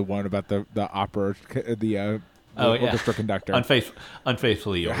name of the one about the opera, the orchestra conductor.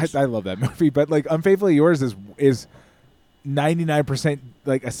 Unfaithfully Yours. I love that movie, but like Unfaithfully Yours is 99%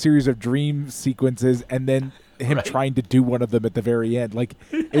 like a series of dream sequences, and then him trying to do one of them at the very end. Like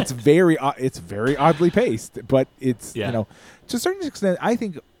it's very oddly paced, but it's to a certain extent, I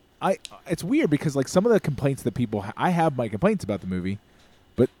think. It's weird because like some of the complaints that people I have my complaints about the movie,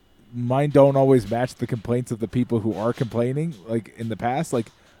 but mine don't always match the complaints of the people who are complaining like in the past. Like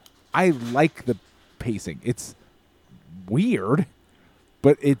I like the pacing. It's weird,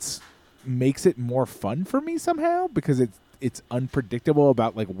 but it's makes it more fun for me somehow because it's unpredictable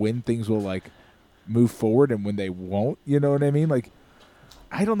about like when things will like move forward and when they won't. You know what I mean? Like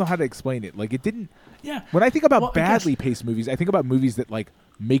I don't know how to explain it. Like it didn't. Yeah. When I think about badly paced movies, I think about movies that like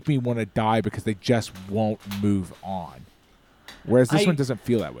make me want to die because they just won't move on. Whereas this one doesn't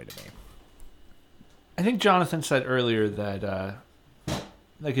feel that way to me. I think Jonathan said earlier that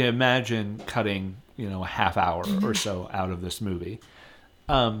like imagine cutting, a half hour or so out of this movie.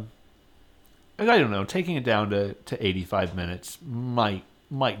 I don't know, taking it down to 85 minutes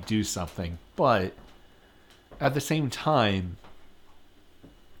might do something, but at the same time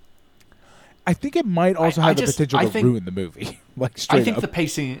I think it might also have the potential to ruin the movie. Like straight up. The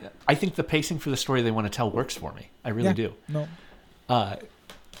pacing for the story they want to tell works for me. I really do. No.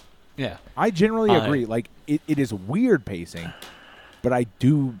 Yeah. I generally agree. Like it is weird pacing, but I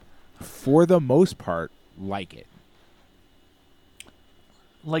do, for the most part, like it.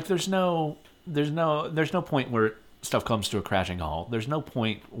 Like there's no point where stuff comes to a crashing halt. There's no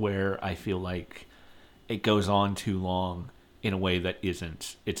point where I feel like it goes on too long in a way that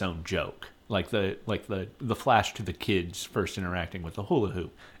isn't its own joke. Like the flash to the kids first interacting with the hula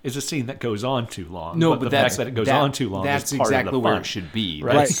hoop is a scene that goes on too long. No, but the fact that it goes on too long that's is part exactly of the fun. Where it should be.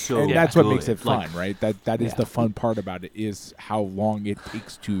 Right. So and that's what makes it fun, right? That is the fun part about it is how long it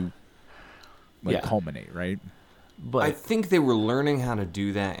takes to culminate, right? But I think they were learning how to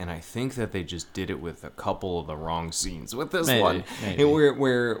do that, and I think that they just did it with a couple of the wrong scenes with this one. Maybe. And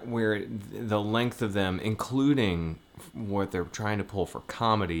where the length of them, including what they're trying to pull for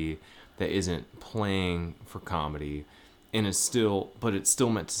comedy that isn't playing for comedy, and it's still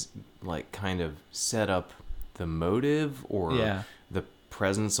meant to like kind of set up the motive or the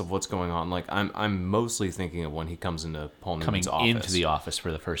presence of what's going on. Like I'm mostly thinking of when he comes into Paul Newman's office. Coming into the office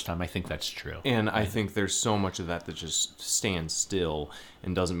for the first time. I think that's true. And I think there's so much of that just stands still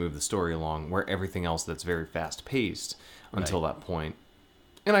and doesn't move the story along, where everything else that's very fast paced until that point.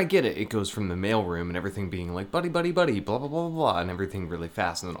 And I get it. It goes from the mailroom and everything being like, buddy, buddy, buddy, blah, blah, blah, blah, and everything really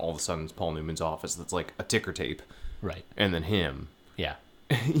fast. And then all of a sudden it's Paul Newman's office that's like a ticker tape. Right. And then him. Yeah.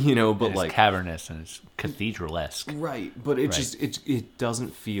 But it's like... cavernous and it's cathedral-esque. Right. But it just, it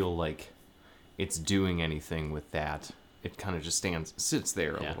doesn't feel like it's doing anything with that. It kind of just sits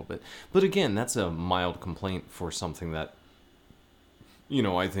there a little bit. But again, that's a mild complaint for something that,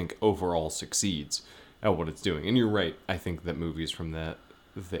 I think overall succeeds at what it's doing. And you're right. I think that movies from the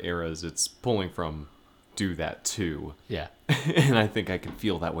eras it's pulling from do that too. Yeah. And I think I can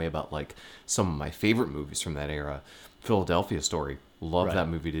feel that way about like some of my favorite movies from that era. Philadelphia Story. Love that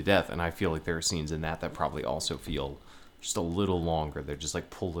movie to death. And I feel like there are scenes in that probably also feel just a little longer. They're just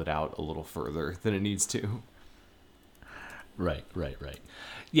like pulled it out a little further than it needs to. Right.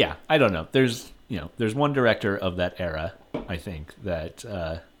 Yeah, I don't know. There's one director of that era, I think, that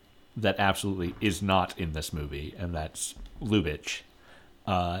absolutely is not in this movie, and that's Lubitsch.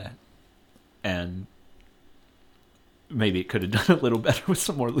 And maybe it could have done a little better with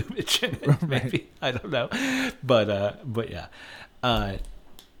some more Lubitsch in it. Maybe I don't know, but yeah,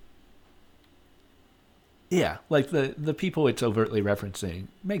 yeah. Like the people it's overtly referencing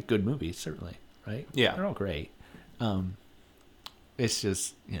make good movies, certainly, right? Yeah, they're all great. It's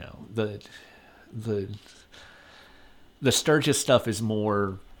just the Sturgis stuff is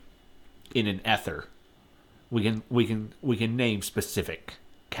more in an ether. We can name specific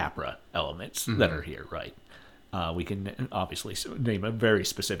Capra elements that are here, right? We can obviously name a very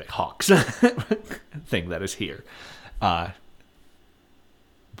specific Hawks thing that is here, but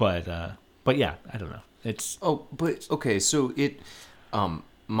yeah, I don't know. It's okay. So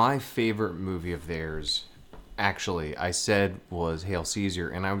my favorite movie of theirs, actually, I said was Hail Caesar,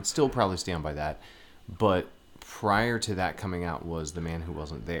 and I would still probably stand by that, but prior to that coming out was The Man Who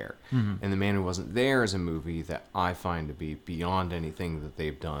Wasn't There. Mm-hmm. And The Man Who Wasn't There is a movie that I find to be beyond anything that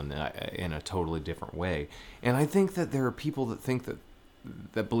they've done in a totally different way. And I think that there are people that think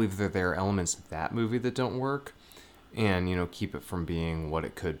that believe that there are elements of that movie that don't work and, keep it from being what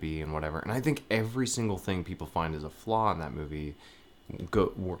it could be and whatever. And I think every single thing people find as a flaw in that movie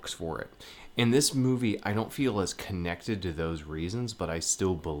works for it. In this movie, I don't feel as connected to those reasons, but I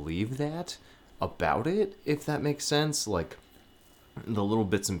still believe that about it, if that makes sense. Like, the little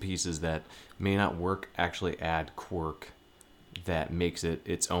bits and pieces that may not work actually add quirk that makes it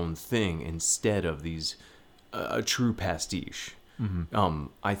its own thing instead of these a true pastiche. Mm-hmm.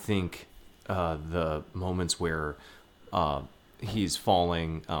 I think the moments where he's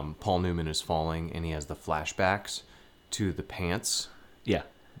falling, Paul Newman is falling, and he has the flashbacks to the pants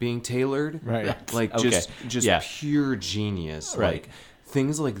being tailored, right? Like just pure genius, right? Like,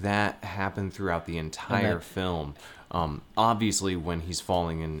 things like that happen throughout the entire film. Obviously, when he's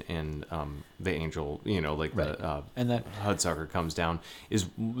falling and the angel, and that Hudsucker comes down, is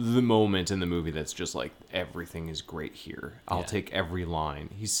the moment in the movie that's just like, everything is great here. I'll take every line.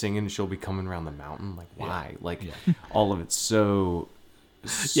 He's singing, "She'll be coming around the mountain." Like, why? Like, all of it's so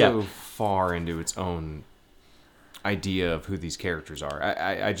far into its own idea of who these characters are.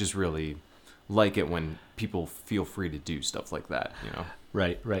 I just really like it when people feel free to do stuff like that,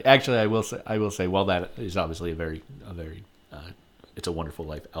 Right. Actually, I will say, while that is obviously a very, it's a Wonderful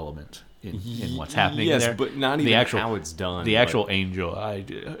Life element in what's happening there. Yes, but not even how it's done. The actual angel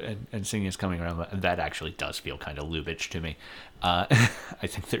and singing is coming around. That actually does feel kind of Lubitsch to me. I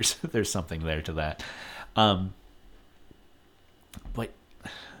think there's something there to that. But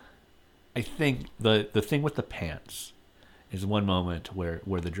I think the thing with the pants is one moment where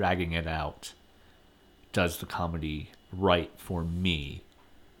the dragging it out does the comedy right for me,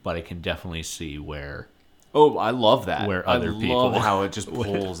 but I can definitely see where. Oh, I love that. Where other people, love how it just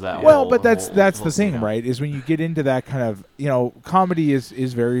pulls that. Well, but that's the thing, right? Is when you get into that kind of, comedy is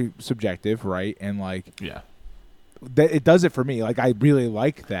very subjective, right? And like, it does it for me. Like, I really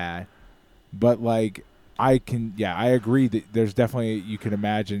like that, but like, I agree that there's definitely, you can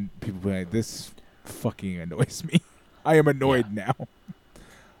imagine people being like, this fucking annoys me. I am annoyed now.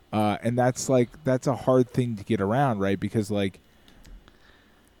 And that's a hard thing to get around, right? Because like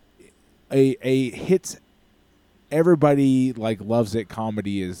a hits, everybody like loves it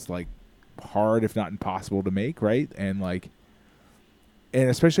comedy is like hard, if not impossible to make, right? And like, and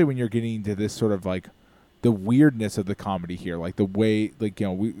especially when you're getting to this sort of like the weirdness of the comedy here, like the way, like, you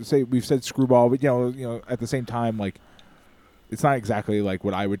know, we've said screwball, but you know, at the same time, like, it's not exactly like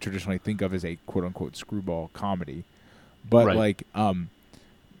what I would traditionally think of as a quote unquote screwball comedy, but Right. like,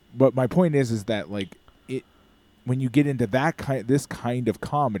 but my point is that like it, when you get into this kind of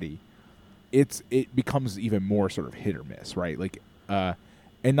comedy, it becomes even more sort of hit or miss, right? Like, and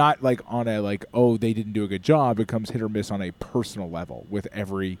not like on a like, oh, they didn't do a good job. It becomes hit or miss on a personal level with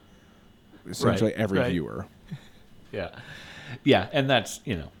essentially every right. viewer. Yeah, and that's,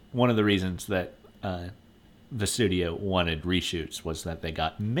 you know, one of the reasons that the studio wanted reshoots was that they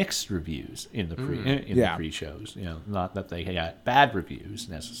got mixed reviews in the the pre-shows. You know, not that they got bad reviews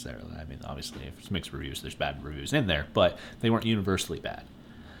necessarily. I mean, obviously, if it's mixed reviews, there's bad reviews in there, but they weren't universally bad.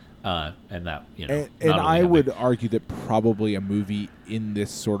 And that, you know, and I would argue that probably a movie in this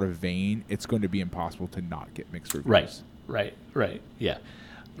sort of vein, it's going to be impossible to not get mixed reviews. Right.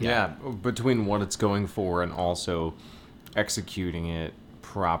 Yeah, between what it's going for and also executing it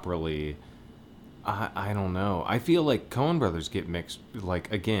properly, I don't know. I feel like Coen Brothers get mixed,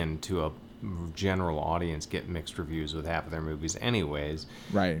 like, again, to a general audience, get mixed reviews with half of their movies anyways.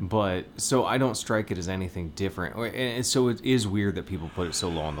 Right. But, so I don't strike it as anything different. And so it is weird that people put it so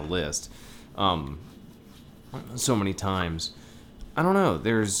low on the list so many times. I don't know.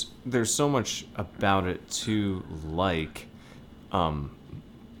 There's so much about it to like,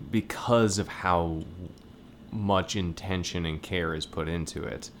 because of how much intention and care is put into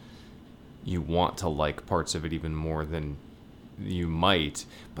it. You want to like parts of it even more than you might.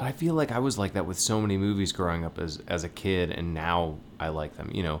 But I feel like I was like that with so many movies growing up as a kid, and now I like them.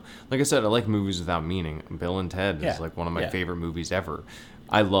 You know, like I said, I like movies without meaning. Bill and Ted is like one of my favorite movies ever.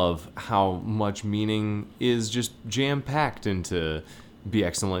 I love how much meaning is just jam-packed into be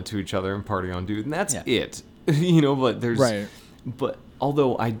excellent to each other and party on dude, and that's it. You know, but there's... Right. But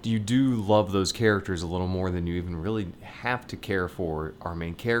although you do love those characters a little more than you even really have to care for our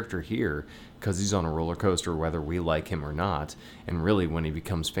main character here, because he's on a roller coaster whether we like him or not, and really when he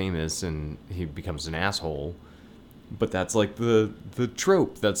becomes famous and he becomes an asshole, but that's like the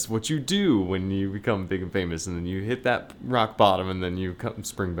trope. That's what you do when you become big and famous, and then you hit that rock bottom, and then you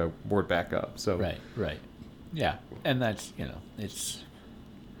springboard back up. So right, yeah, and that's, you know, it's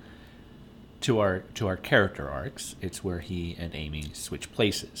to our character arcs. It's where he and Amy switch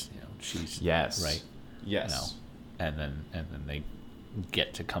places. You know, she's right, you know, and then they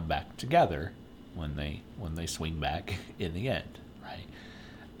get to come back together when they swing back in the end, right?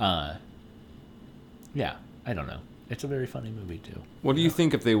 Yeah, I don't know. It's a very funny movie too. What do you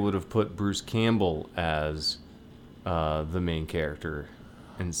think if they would have put Bruce Campbell as the main character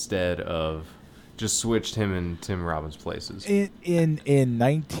instead of just switched him and Tim Robbins places? In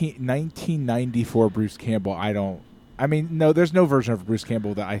 1994, Bruce Campbell, there's no version of Bruce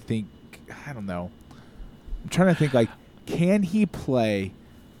Campbell that I don't know. I'm trying to think, like, can he play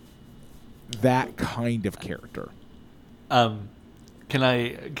that kind of character? Can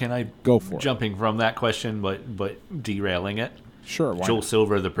I go for jumping from that question, but derailing it? Sure. Why Joel not?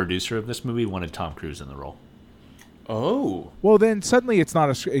 Silver, the producer of this movie, wanted Tom Cruise in the role. Oh. Well, then suddenly it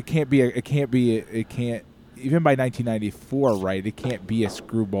can't even by 1994, right? It can't be a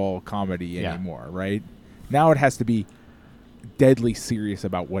screwball comedy anymore, right? Now it has to be deadly serious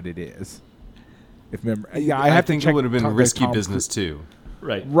about what it is. I think it would have been Risky Business too.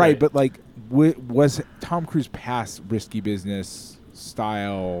 Right, but like, was Tom Cruise past Risky Business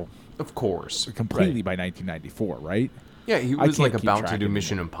style? Of course, completely by 1994, right? Yeah, he was like about to do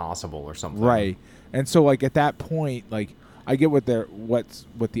Mission Impossible or something, right? And so, like, at that point, like, I get what the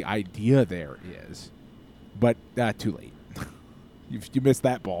idea there is, but too late. you missed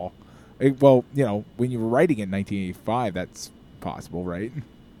that ball. Well, you know, when you were writing in 1985, that's possible, right?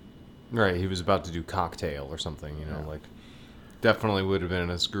 Right, he was about to do Cocktail or something, you know, like, definitely would have been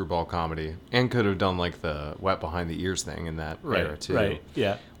a screwball comedy, and could have done like the wet behind the ears thing in that era too. Right,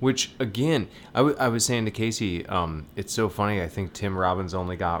 yeah. Which again, I was saying to Casey, it's so funny. I think Tim Robbins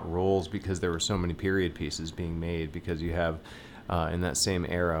only got roles because there were so many period pieces being made. Because you have in that same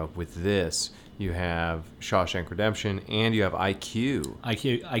era with this, you have Shawshank Redemption and you have IQ.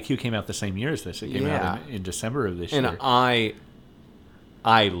 IQ came out the same year as this. It came out in December of this year. And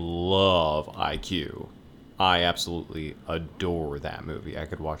I love IQ. I absolutely adore that movie. I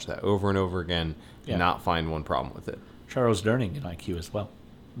could watch that over and over again and not find one problem with it. Charles Durning in IQ as well.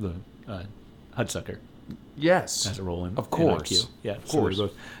 The Hudsucker. Yes. Has a role in course. In IQ. Yeah, of course.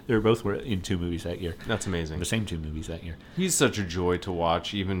 They both were in 2 movies that year. That's amazing. The same 2 movies that year. He's such a joy to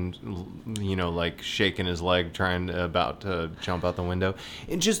watch, even, you know, like shaking his leg, about to jump out the window.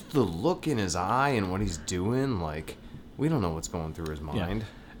 And just the look in his eye and what he's doing, like, we don't know what's going through his mind.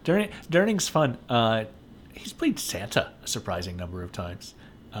 Yeah. Durning's fun. he's played Santa a surprising number of times.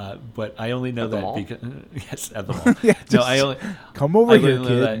 But I only know that because yes, at the mall. Yeah, no, I only come over here,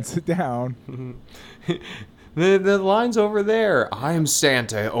 kid, and sit down. The line's over there. I'm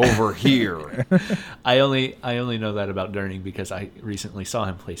Santa over here. I only know that about Durning because I recently saw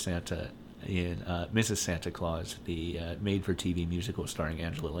him play Santa in Mrs. Santa Claus, the made-for-TV musical starring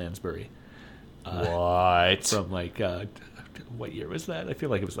Angela Lansbury. What? From like what year was that? I feel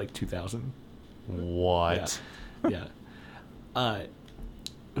like it was like 2000. What? Yeah.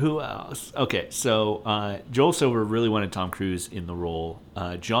 Who else? Okay, so Joel Silver really wanted Tom Cruise in the role.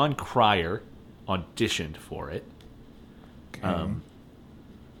 John Cryer auditioned for it. Okay.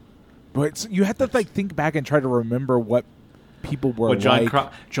 But you have to like think back and try to remember what people were John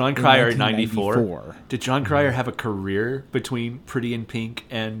Cryer in in 94. Did John Cryer have a career between Pretty in Pink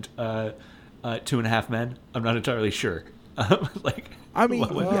and 2.5 Men? I'm not entirely sure. I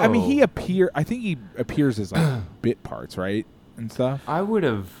mean, he appear. I think he appears as like bit parts, right, and stuff.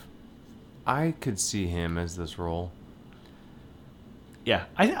 I could see him as this role. Yeah,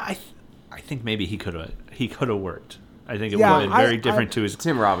 I think maybe he could have worked. I think it would have been very different to his.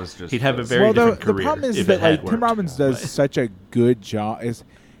 Tim Robbins he'd have a very different career. The problem is that like, Tim Robbins does such a good job. Is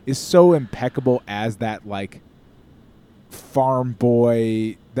so impeccable as that like farm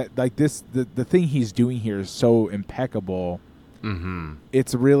boy. That like this the thing he's doing here is so impeccable. Mm-hmm.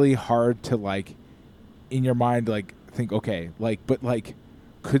 It's really hard to like in your mind like think okay like but like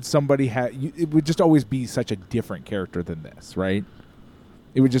could somebody have? It would just always be such a different character than this, right?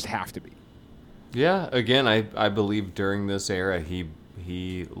 It would just have to be. Yeah, again, I believe during this era he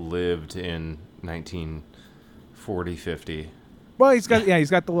lived in 1940, 50. Well, he's got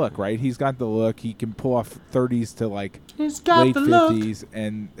the look, right? He's got the look. He can pull off 30s to like late 50s,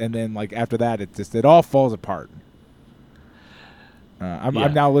 and then like after that, it all falls apart.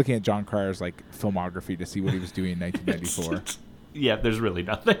 I'm now looking at John Cryer's like filmography to see what he was doing in 1994. Yeah, there's really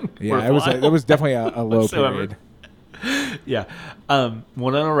nothing. Yeah, it was definitely a low period. Yeah,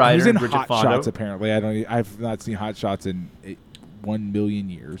 Winona Ryder. He was in Bridget Hot Fonda. Shots. Apparently, I've not seen Hot Shots in 1 million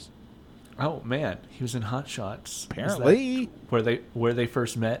years. Oh man, he was in Hot Shots. Apparently, where they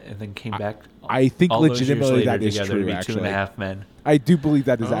first met and then came back. I think all legitimately that is true. Actually, 2.5 Men. I do believe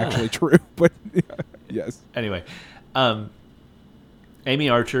that is actually true. But yes. Anyway, Amy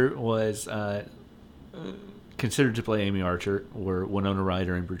Archer was considered to play Amy Archer, were Winona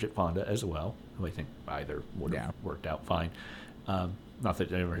Ryder and Bridget Fonda as well, who I think either would have worked out fine. Not that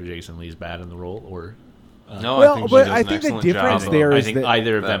Jennifer Jason Leigh's bad in the role, or no, I think the difference there is that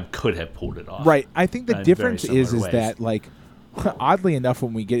either of them could have pulled it off. Right. I think the difference is that like oddly enough,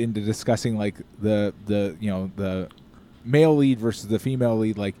 when we get into discussing like the male lead versus the female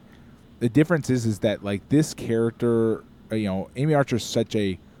lead, like the difference is that like this character, Amy Archer's such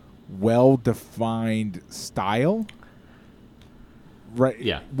a well-defined style, right?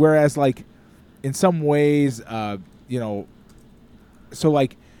 Yeah. Whereas like in some ways, so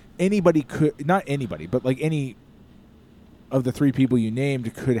like anybody could, not anybody, but like any of the three people you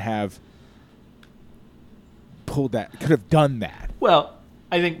named could have pulled that, could have done that. Well,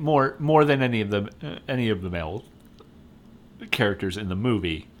 I think more than any of the male characters in the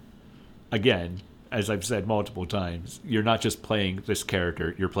movie. Again, as I've said multiple times, you're not just playing this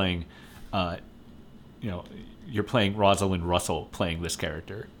character. You're playing, you're playing Rosalind Russell playing this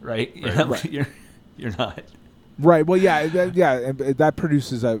character, right? Right. You're not. Right. Well, that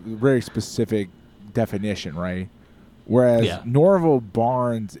produces a very specific definition, right? Whereas Norval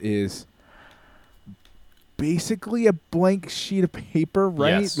Barnes is basically a blank sheet of paper,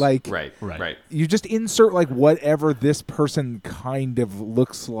 right? Yes. Like, right. You just insert like whatever this person kind of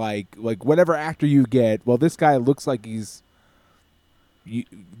looks like whatever actor you get. Well, this guy looks like he's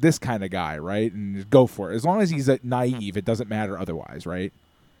this kind of guy, right? And go for it. As long as he's naive, it doesn't matter otherwise, right?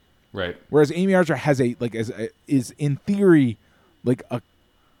 Right. Whereas Amy Archer has is in theory like a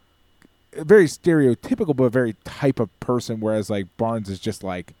very stereotypical but very type of person, whereas like Barnes is just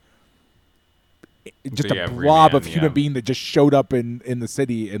like just a blob of human being that just showed up in the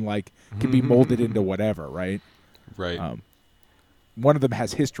city and like can be molded into whatever, right? Right. One of them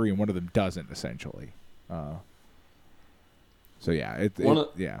has history and one of them doesn't, essentially. So yeah,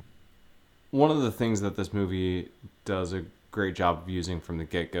 One of the things that this movie does a great job of using from the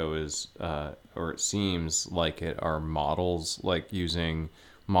get-go is, or it seems like it, are models, like using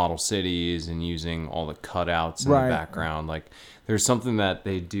model cities and using all the cutouts in the background. Like there's something that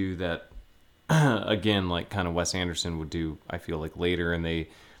they do that, again, like kind of Wes Anderson would do, I feel like later, and they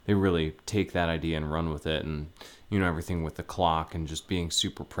really take that idea and run with it, and everything with the clock and just being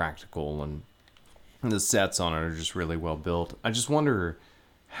super practical, and the sets on it are just really well built. I just wonder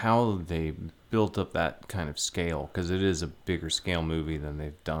how they built up that kind of scale, because it is a bigger scale movie than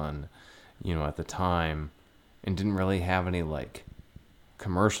they've done, at the time, and didn't really have any like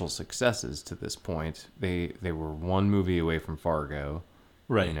commercial successes to this point. They were one movie away from Fargo,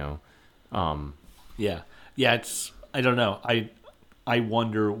 right? Yeah. It's, I don't know. I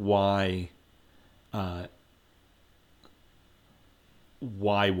wonder why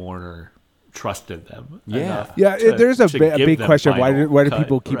Warner trusted them. There's a big question. Why did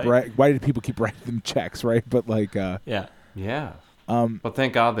people keep right? why did people keep writing them checks, right? But like, but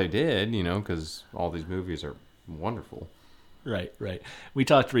thank God they did, because all these movies are wonderful. Right. We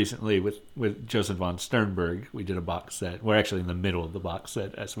talked recently with Joseph von Sternberg. We did a box set. We're actually in the middle of the box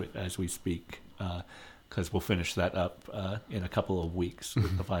set as we speak, because we'll finish that up in a couple of weeks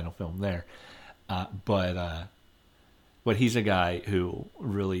with the final film there. But he's a guy who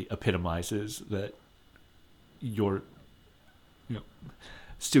really epitomizes that your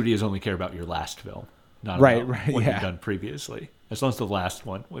studios only care about your last film, not about what you've done previously. As long as the last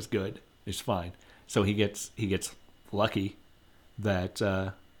one was good, it's fine. So he gets lucky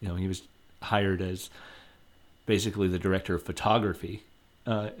that he was hired as basically the director of photography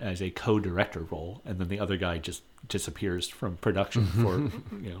as a co-director role, and then the other guy just disappears from production for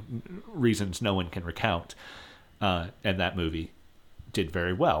reasons no one can recount. And that movie did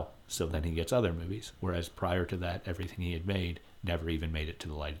very well. So then he gets other movies. Whereas prior to that, everything he had made never even made it to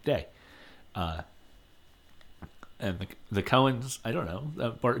the light of day. And the Coens, I don't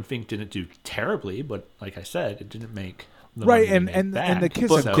know. Barton Fink didn't do terribly, but like I said, it didn't make the money and back. The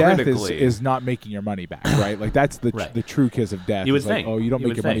kiss of death is not making your money back, right? Like that's the the true kiss of death. You would think. Like, you don't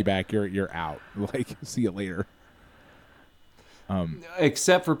make your money back, you're out. Like, see you later.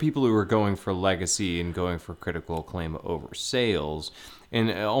 Except for people who are going for legacy and going for critical acclaim over sales, and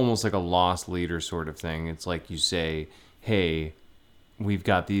almost like a lost leader sort of thing. It's like you say, hey, we've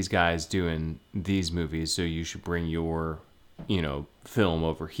got these guys doing these movies, so you should bring your, film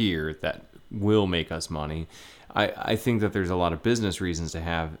over here that will make us money. I think that there's a lot of business reasons to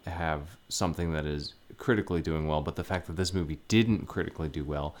have something that is critically doing well, but the fact that this movie didn't critically do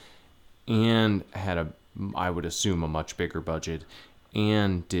well and had I would assume a much bigger budget,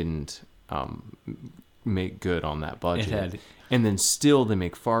 and didn't make good on that budget. And then still they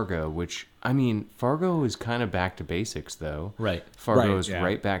make Fargo, which, Fargo is kind of back to basics, though. Right. Fargo is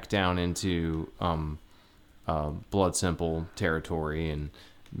right back down into Blood Simple territory and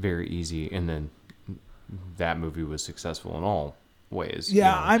very easy. And then that movie was successful in all ways.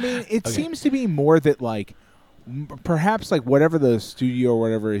 Yeah, it seems to be more that, like, perhaps, like, whatever the studio or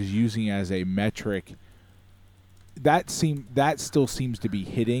whatever is using as a metric, that still seems to be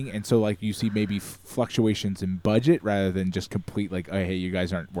hitting, and so like you see maybe fluctuations in budget rather than just complete like, oh, hey, you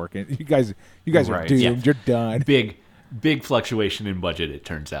guys aren't working, you guys are doomed, you're done. Big fluctuation in budget. It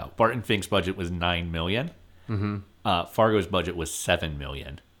turns out Barton Fink's budget was $9 million. Fargo's budget was $7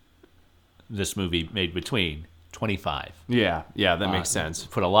 million. This movie made between 25. Yeah, that makes sense.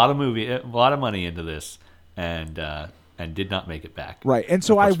 Put a lot of money into this, and did not make it back. Right. And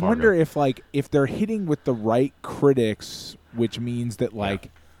so I wonder if they're hitting with the right critics, which means that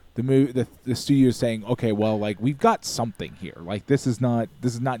the studio is saying, okay, well, like, we've got something here. Like, this is not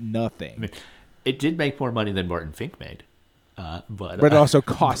nothing. It did make more money than Barton Fink made. But it also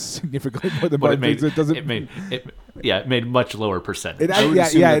costs significantly more than Barton Fink. It made much lower percentage.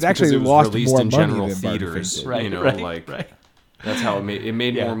 It actually lost more money than theaters, Barton Fink. Right. That's how it made. It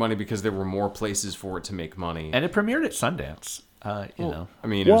made more money because there were more places for it to make money. And it premiered at Sundance.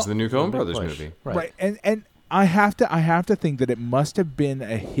 It was the new Coen Brothers movie, right? And I have to think that it must have been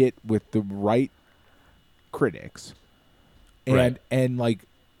a hit with the right critics, and like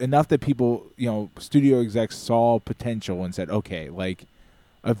enough that people, studio execs saw potential and said, okay, like,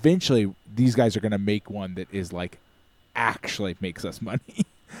 eventually these guys are going to make one that is like actually makes us money.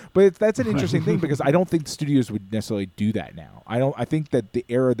 But that's an interesting thing because I don't think studios would necessarily do that now. I think that the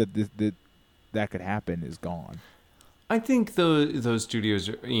era that could happen is gone. I think those studios,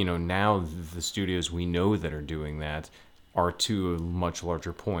 now the studios we know that are doing that are to a much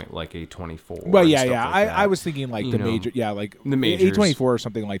larger point, like A24. Well, yeah. I was thinking like the major, like the majors. A24 or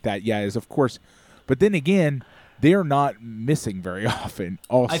something like that. Yeah, is of course. But then again, they're not missing very often.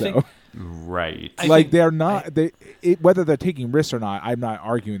 Also. Right. They're not. Whether they're taking risks or not, I'm not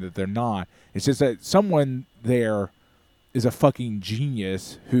arguing that they're not. It's just that someone there is a fucking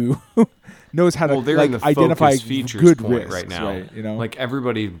genius who knows how to identify good risks right now. Right, like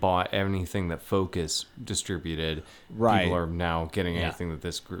everybody bought anything that Focus distributed. Right. People are now getting anything that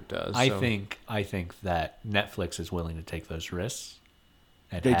this group does. I think that Netflix is willing to take those risks,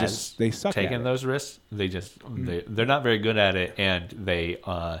 and they suck taken at those risks. They're not very good at it, and they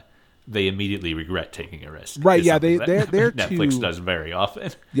immediately regret taking a risk. Right? Yeah, they're Netflix too, does very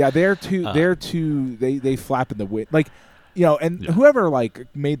often. Yeah, they're too. They flap in the wind, like. And whoever like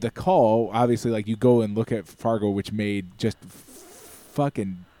made the call, obviously, like you go and look at Fargo, which made just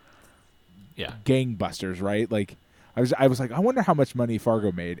fucking gangbusters, right? Like I was like, I wonder how much money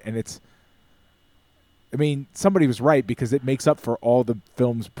Fargo made, and somebody was right because it makes up for all the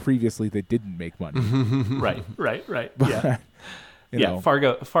films previously that didn't make money. Right. But, yeah.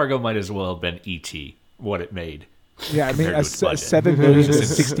 Fargo might as well have been E.T. what it made. Yeah, a $7 million to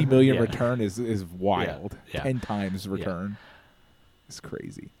 $60 million return is wild. 10 times return. It's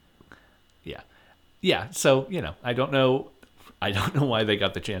crazy. Yeah. So I don't know why they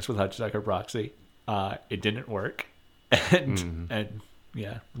got the chance with Hudsucker Proxy. It didn't work, and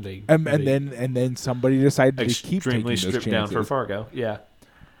then somebody decided to keep taking those stripped chances. down for Fargo. Yeah.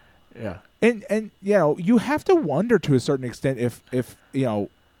 And you have to wonder to a certain extent if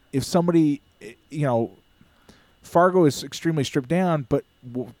somebody Fargo is extremely stripped down, but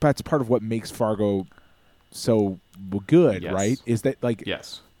that's part of what makes Fargo so good, right? Is that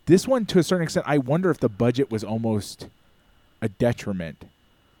this one, to a certain extent, I wonder if the budget was almost a detriment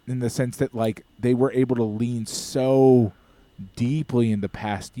in the sense that like they were able to lean so deeply into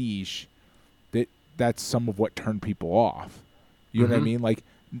pastiche that's some of what turned people off. You know what I mean? Like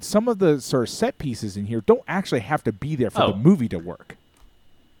some of the sort of set pieces in here don't actually have to be there for the movie to work.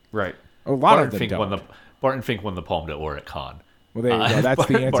 Right. A lot of them don't. Barton Fink won the Palme d'Or at Cannes. Well, there you go. That's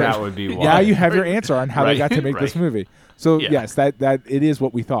the answer. That would be why. Now you have your answer on how they got to make this movie. So yes, that it is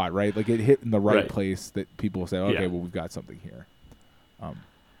what we thought, right? Like it hit in the right place that people say, okay, well we've got something here.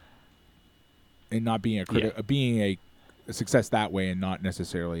 And not being being a success that way, and not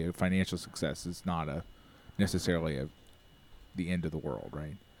necessarily a financial success, is not necessarily the end of the world,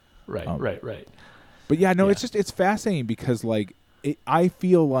 right? Right. But it's fascinating because like I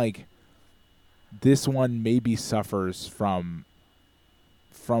feel like this one maybe suffers from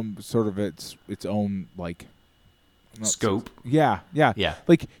sort of its own like scope. Yeah.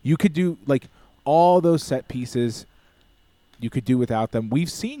 Like you could do like all those set pieces. You could do without them.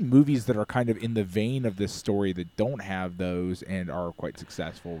 We've seen movies that are kind of in the vein of this story that don't have those and are quite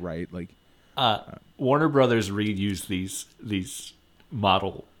successful, right? Like Warner Brothers reused these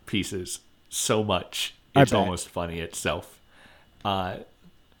model pieces so much it's almost funny itself.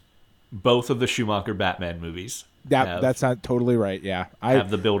 Both of the Schumacher Batman movies. That's not totally right. Yeah, I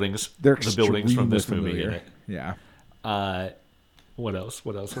have the buildings. They're the buildings from this familiar. movie in it. Yeah. What else?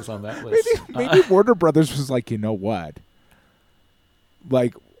 What else was on that list? Maybe Warner Brothers was like, you know what?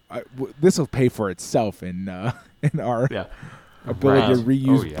 Like, this will pay for itself in our ability to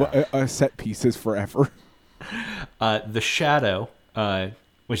reuse set pieces forever. The Shadow,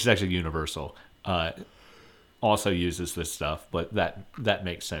 which is actually Universal, also uses this stuff, but that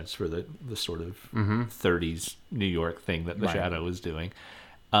makes sense for the sort of 30s New York thing that the Shadow is doing.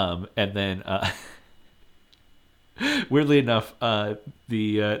 And then weirdly enough, the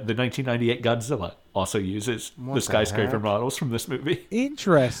 1998 Godzilla also uses the skyscraper models from this movie.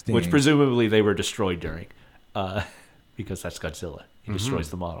 Interesting. Which presumably they were destroyed during, because that's Godzilla. He destroys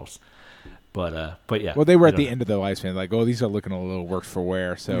the models. But yeah. Well, they were at the end of the lifespan. Like, these are looking a little worse for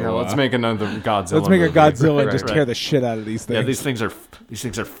wear. So let's make another Godzilla. Let's make a Godzilla and just tear the shit out of these things. Yeah, these things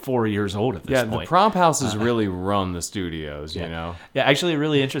are 4 years old at this point. Yeah, the prop houses really run the studios. You know. Yeah, actually, a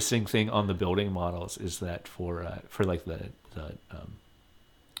really interesting thing on the building models is that for like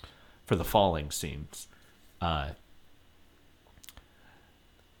for the falling scenes, the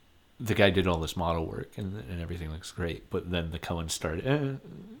guy did all this model work and everything looks great, but then the Coen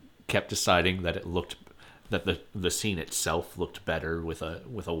kept deciding that the scene itself looked better with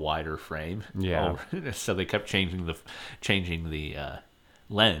a wider frame. Yeah. So they kept changing the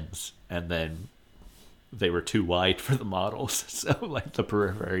lens, and then they were too wide for the models. So like the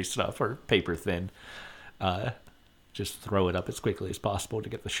periphery stuff are paper thin. Just throw it up as quickly as possible to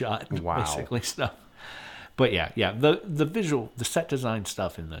get the shot. Basically stuff. But yeah, the visual, the set design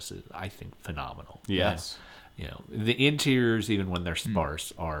stuff in this is, I think, phenomenal. Yes. The interiors, even when they're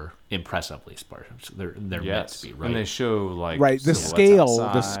sparse, are impressively sparse. They're meant to be, right? And they show like the scale.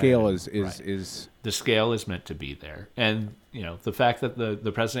 The scale is the scale is meant to be there, and the fact that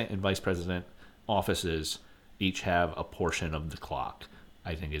the president and vice president offices each have a portion of the clock,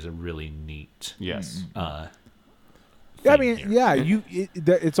 I think, is a really neat. Yes.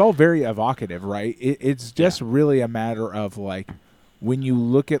 It's all very evocative, right? It's just really a matter of like when you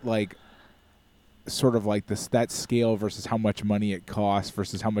look at like sort of like that scale versus how much money it costs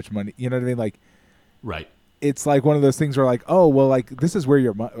versus how much money, you know what I mean? Like, right. it's like one of those things where like, oh well, like this is where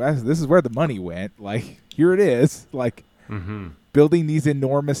this is where the money went. Like here it is, like building these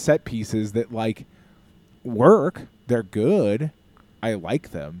enormous set pieces that like work. They're good. I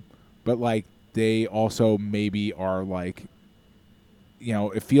like them, but like they also maybe are like, you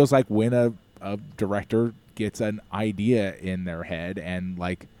know, it feels like when a director gets an idea in their head and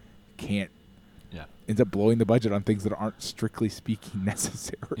like can't ends up blowing the budget on things that aren't strictly speaking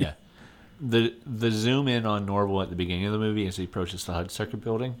necessary. Yeah. The zoom in on Norval at the beginning of the movie as he approaches the HUD circuit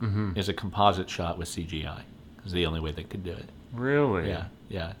building is a composite shot with CGI. It's the only way they could do it. Really? Yeah,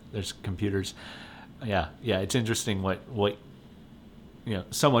 yeah. There's computers. Yeah, yeah. It's interesting what you know.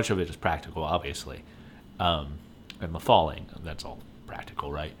 So much of it is practical, obviously, and the falling, that's all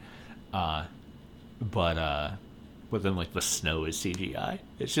practical, right? But then like the snow is CGI.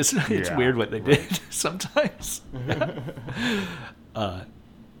 It's just it's weird what they did sometimes.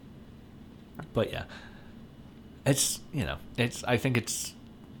 But yeah, it's, you know, it's, I think it's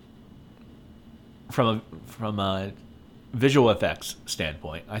from a visual effects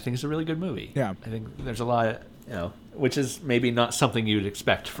standpoint, I think it's a really good movie. Yeah, I think there's a lot of, you know, which is maybe not something you'd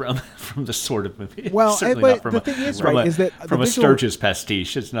expect from this sort of movie. Well, certainly but not from the thing is, right, is that from a Sturgis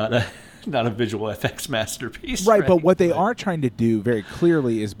pastiche, it's not a visual effects masterpiece. Right, but what they are trying to do very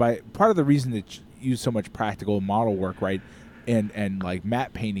clearly is by part of the reason that use so much practical model work, right, and like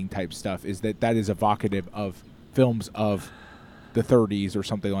matte painting type stuff is that is evocative of films of the 30s or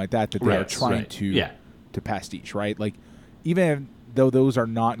something like that they are trying to pastiche, right? Like even though those are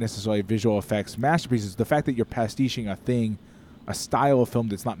not necessarily visual effects masterpieces, the fact that you're pastiching a style of film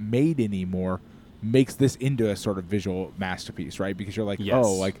that's not made anymore makes this into a sort of visual masterpiece, right? Because you're like,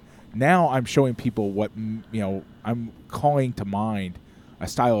 oh, like now I'm showing people what, you know, I'm calling to mind a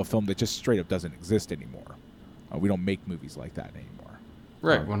style of film that just straight up doesn't exist anymore. We don't make movies like that anymore.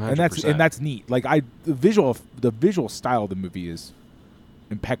 Right, 100%. And that's neat. Like the visual style of the movie is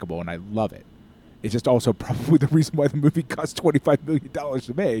impeccable, and I love it. It's just also probably the reason why the movie cost $25 million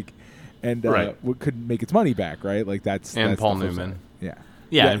to make, and couldn't make its money back. Right, like that's Paul Newman. Yeah.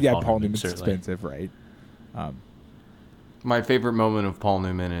 Paul Newman's expensive, right? My favorite moment of Paul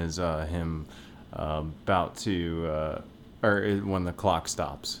Newman is him about to, or when the clock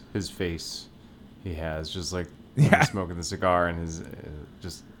stops. His face, he has just like smoking the cigar and his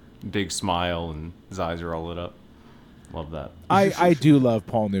just big smile and his eyes are all lit up. Love that. I do love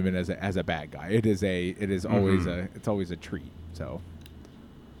Paul Newman as a bad guy. It is always it's always a treat. So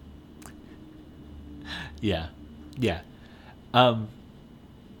yeah. Yeah,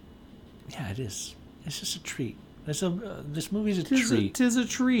 it is. It's just a treat. This movie's a treat. Tis a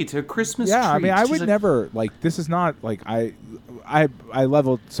treat, a Christmas treat. Yeah, I mean, I would never, like, this is not, like, I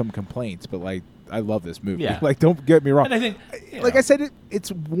leveled some complaints, but, like, I love this movie. Yeah. Like, don't get me wrong. And I think, like I said, it's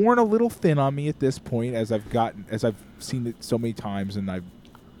worn a little thin on me at this point as I've seen it so many times, and I'm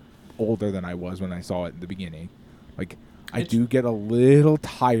older than I was when I saw it in the beginning. Like, I do get a little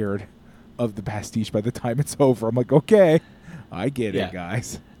tired of the pastiche by the time it's over. I'm like, okay, I get it,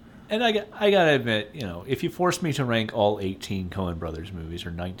 guys. And I gotta admit, you know, if you force me to rank all 18 Coen Brothers movies,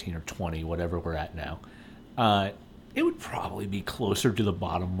 or 19 or 20, whatever we're at now, it would probably be closer to the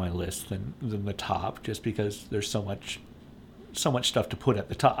bottom of my list than the top, just because there's so much stuff to put at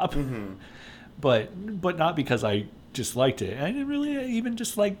the top. Mm-hmm. But not because I disliked it. I didn't really even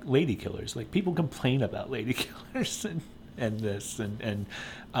dislike Lady Killers. Like, people complain about Lady Killers and this and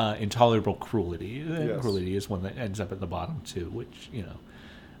Intolerable Cruelty. Yes. Cruelty is one that ends up at the bottom too, which, you know,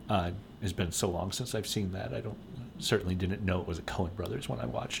 has been so long since I've seen that. I certainly didn't know it was a Coen Brothers when I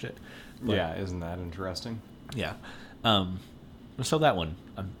watched it. But, yeah, isn't that interesting? Yeah. So that one,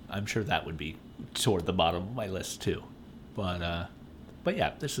 I'm sure that would be toward the bottom of my list too. But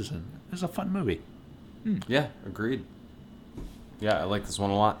yeah, this is a fun movie. Yeah, agreed. Yeah, I like this one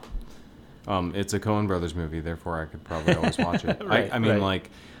a lot. It's a Coen Brothers movie, therefore I could probably always watch it. I mean, like,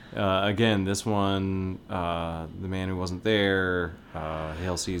 again, this one, The Man Who Wasn't There,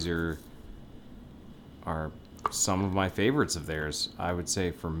 Hail Caesar, are some of my favorites of theirs. I would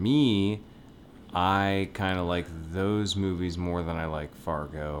say for me, I kind of like those movies more than I like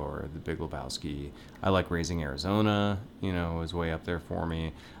Fargo or The Big Lebowski. I like Raising Arizona, you know, is way up there for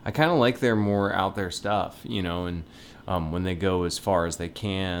me. I kind of like their more out there stuff, you know, and when they go as far as they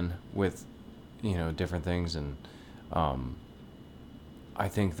can with, you know, different things. And I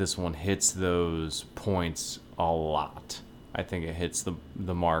think this one hits those points a lot. I think it hits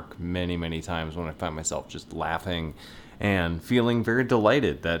the mark many, many times when I find myself just laughing and feeling very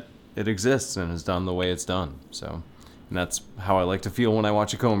delighted that it exists and is done the way it's done. So, and that's how I like to feel when I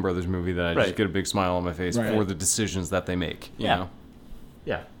watch a Coen Brothers movie, that I just get a big smile on my face for the decisions that they make. You know?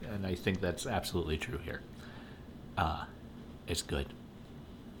 Yeah, and I think that's absolutely true here. It's good.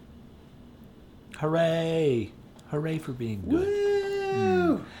 Hooray! Hooray for being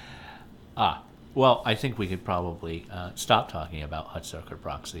good. Well, I think we could probably stop talking about Hudsucker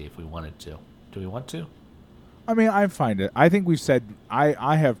Proxy if we wanted to. Do we want to? I mean, I find it. I think we've said.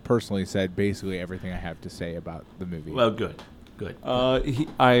 I have personally said basically everything I have to say about the movie. Well, good.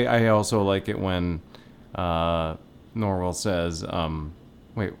 I also like it when Norville says,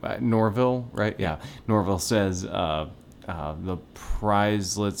 Norville, right? Yeah. Norville says the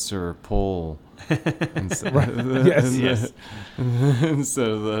prizelets are pull. Instead of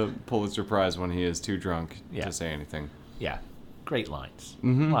the Pulitzer Prize when he is too drunk to say anything. Yeah. Great lines.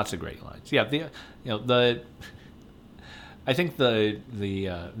 Mm-hmm. Lots of great lines. Yeah, I think the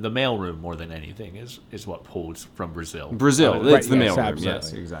mailroom more than anything is what pulls from Brazil. It's the mailroom.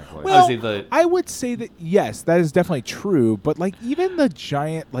 Yes, exactly. Well, I would say that yes, that is definitely true. But like even the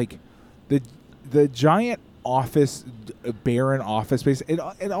giant the giant office, barren office space, it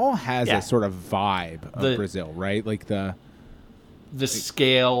all has a sort of vibe of Brazil, right? Like the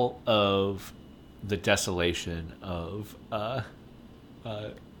scale of the desolation of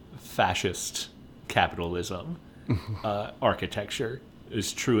fascist capitalism. Architecture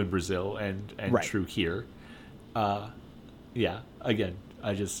is true in Brazil and true here. Again,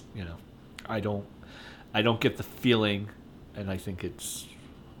 I just I don't get the feeling, and I think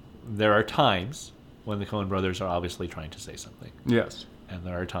there are times when the Coen brothers are obviously trying to say something. Yes, and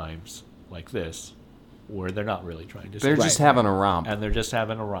there are times like this where they're not really trying to. They're just having a romp, and they're just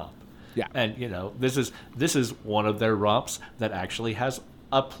having a romp. Yeah, and this is one of their romps that actually has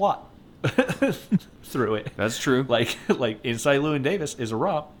a plot through it. That's true. Like Inside Llewyn Davis is a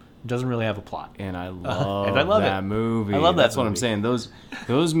romp, doesn't really have a plot, and I love that movie. I love that. That's movie. What I'm saying. Those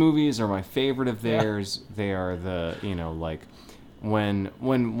movies are my favorite of theirs. Yeah. They are the like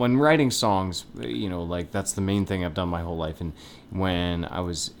when writing songs, like that's the main thing I've done my whole life. And when I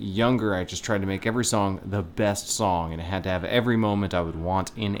was younger, I just tried to make every song the best song, and it had to have every moment I would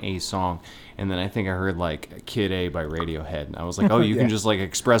want in a song. And then I think I heard like Kid A by Radiohead, and I was like, oh, you can just like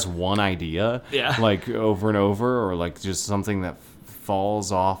express one idea, like over and over, or like just something that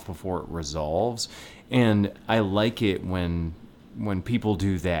falls off before it resolves. And I like it when people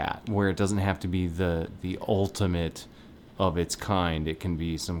do that, where it doesn't have to be the ultimate of its kind. It can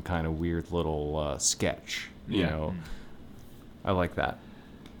be some kind of weird little sketch, you know. I like that.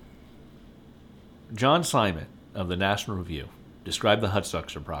 John Simon of the National Review described the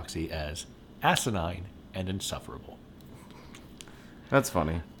Hudsucker Proxy as asinine and insufferable. That's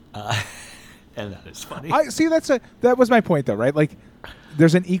funny. And that is funny. I see. That was my point, though, right? Like,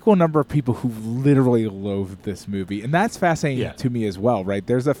 there's an equal number of people who literally loathe this movie, and that's fascinating to me as well, right?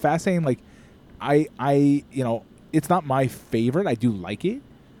 There's a fascinating, like, I it's not my favorite. I do like it,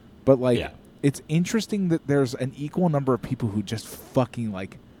 but like, it's interesting that there's an equal number of people who just fucking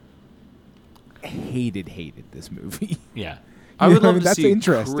like hated this movie. Yeah, I would love to that's see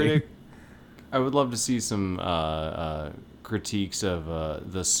interesting. I would love to see some critiques of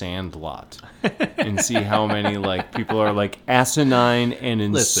The Sandlot and see how many like people are like asinine and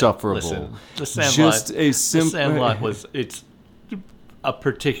insufferable. Listen. The Sandlot it's a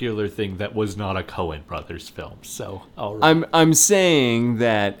particular thing that was not a Coen Brothers film. So I'm saying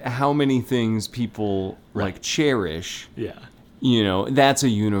that how many things people like cherish. Yeah. That's a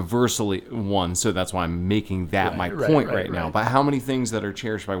universally one, so that's why I'm making that my point right now. But how many things that are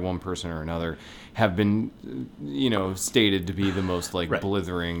cherished by one person or another have been, stated to be the most like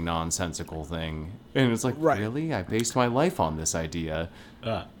blithering, nonsensical thing? And it's like, really? I based my life on this idea.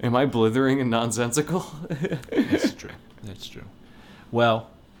 Am I blithering and nonsensical? That's true. That's true. Well,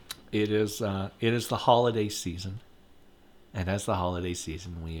 it is the holiday season, and as the holiday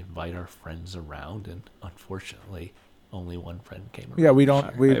season, we invite our friends around, and unfortunately, only one friend came around. Yeah,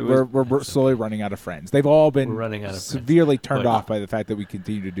 we're slowly running out of friends. They've all been severely turned off by the fact that we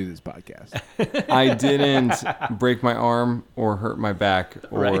continue to do this podcast. I didn't break my arm or hurt my back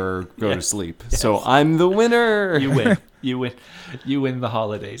or go to sleep. Yes. So I'm the winner. You win. You win the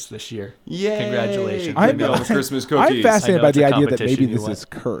holidays this year. Yay! Congratulations. Give me all the Christmas cookies. I'm fascinated by the idea that maybe this is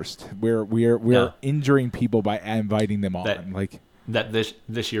cursed. We're injuring people by inviting them on. That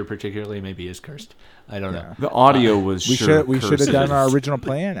this year particularly maybe is cursed. I don't know. The audio was we should have done our original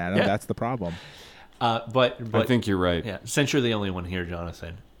plan, Adam. Yeah. That's the problem. But I think you're right. Yeah, since you're the only one here,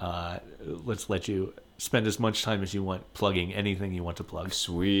 Jonathan, let's let you spend as much time as you want plugging anything you want to plug.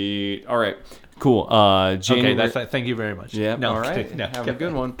 Sweet. All right. Cool. Thank you very much. Yeah. No, all right. No, have a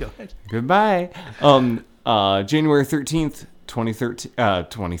good one. Go ahead. Goodbye. January 13th.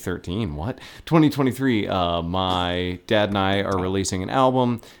 2023. My dad and I are releasing an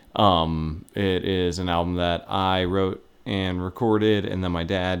album. It is an album that I wrote and recorded, and then my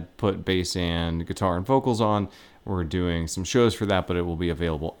dad put bass and guitar and vocals on. We're doing some shows for that, but it will be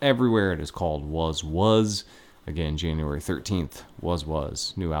available everywhere. It is called Was. Again, January 13th,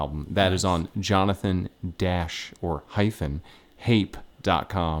 Was, new album. That is on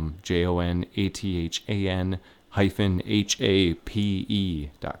Jonathan-Hape.com,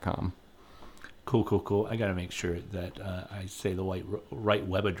 JONATHAN-HAPE.com. Cool. I got to make sure that I say the right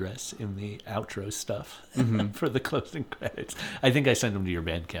web address in the outro stuff for the closing credits. I think I send them to your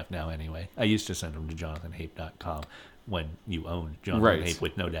Bandcamp now anyway. I used to send them to JonathanHape.com when you owned Jonathan Hape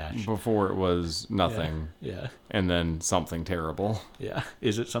with no dash. Before it was nothing. Yeah. And then something terrible. Yeah.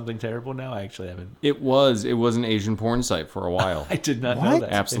 Is it something terrible now? I actually haven't. It was an Asian porn site for a while. I did not know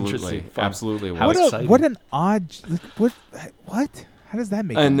that. Absolutely. How exciting. What an odd... What? How does that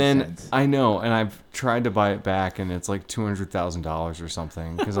make sense? And then I know, and I've tried to buy it back, and it's like $200,000 or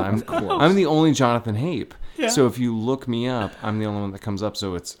something because I'm the only Jonathan Hape. Yeah. So if you look me up, I'm the only one that comes up.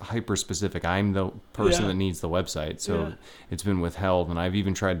 So it's hyper specific. I'm the person that needs the website. So it's been withheld, and I've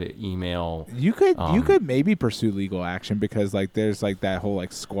even tried to email. You could maybe pursue legal action because like there's like that whole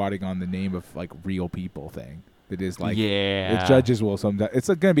like squatting on the name of like real people thing. It is like the judges will sometimes. It's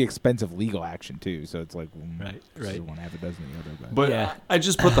like going to be expensive legal action too. So it's like right. One half a dozen the other. But I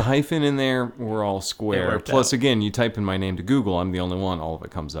just put the hyphen in there. We're all square. Plus, again, you type in my name to Google. I'm the only one. All of it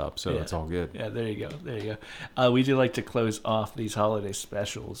comes up. So it's all good. Yeah, there you go. We do like to close off these holiday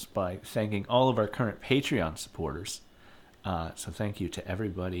specials by thanking all of our current Patreon supporters. So thank you to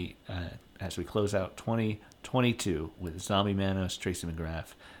everybody as we close out 2022 with Zombie Manos, Tracy McGrath,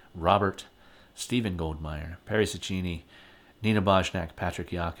 Robert, Stephen Goldmeyer, Perry Ciccini, Nina Bojnak, Patrick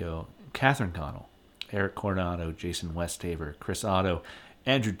Yako, Catherine Connell, Eric Coronado, Jason Westhaver, Chris Otto,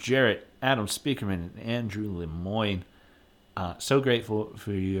 Andrew Jarrett, Adam Speakerman, and Andrew Lemoyne. So grateful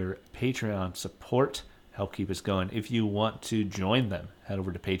for your Patreon support. Help keep us going. If you want to join them, head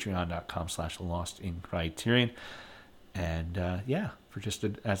over to patreon.com/LostInCriterion. And for just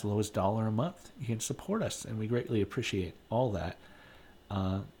as low as $1 a month, you can support us, and we greatly appreciate all that.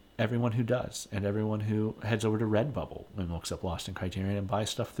 Everyone who does, and everyone who heads over to Redbubble and looks up Lost in Criterion and buys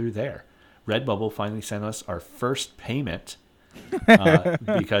stuff through there. Redbubble finally sent us our first payment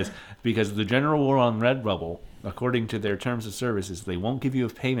because the general rule on Redbubble, according to their terms of service, is they won't give you a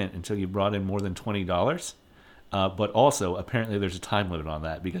payment until you brought in more than $20. But also, apparently, there's a time limit on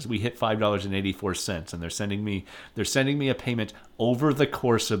that because we hit $5.84, and they're sending me a payment over the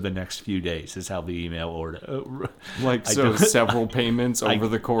course of the next few days. Is how the email order several payments over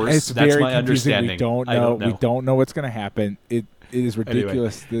the course. It's That's very my confusing. understanding. We don't know what's going to happen. It is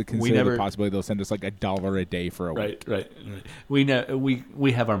ridiculous to consider the possibility they'll send us like $1 a day for a week. Right. We know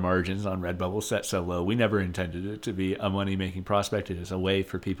we have our margins on Redbubble set so low. We never intended it to be a money making prospect. It is a way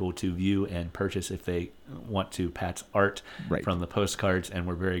for people to view and purchase if they want to Pat's art from the postcards, and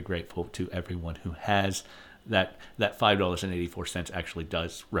we're very grateful to everyone who has that. That $5.84 actually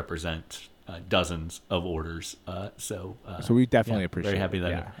does represent dozens of orders. So we definitely appreciate. Very happy that.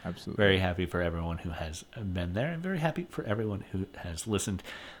 Yeah, absolutely. Very happy for everyone who has been there, and very happy for everyone who has listened.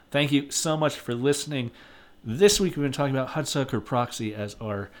 Thank you so much for listening. This week we've been talking about Hudsucker Proxy as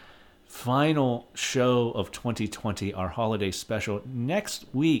our final show of 2020, our holiday special. Next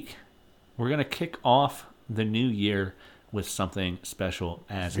week we're going to kick off the new year with something special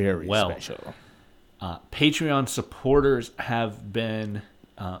as very well. Special. Patreon supporters have been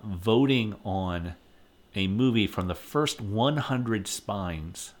voting on a movie from the first 100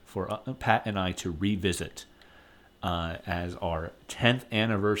 spines for Pat and I to revisit as our 10th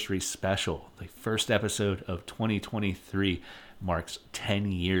anniversary special. The first episode of 2023 marks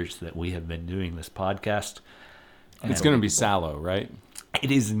 10 years that we have been doing this podcast. And it's going to be Sallow, right?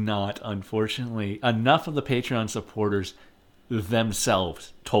 It is not, unfortunately. Enough of the Patreon supporters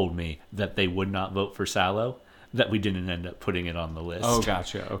themselves told me that they would not vote for Sallow that we didn't end up putting it on the list. Oh,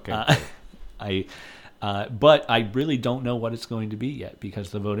 gotcha. Okay. But I really don't know what it's going to be yet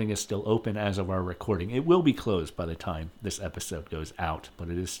because the voting is still open as of our recording. It will be closed by the time this episode goes out, but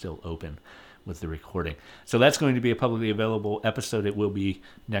it is still open with the recording. So that's going to be a publicly available episode. It will be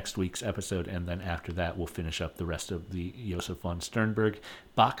next week's episode, and then after that, we'll finish up the rest of the Josef von Sternberg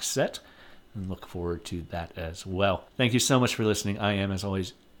box set and look forward to that as well. Thank you so much for listening. I am, as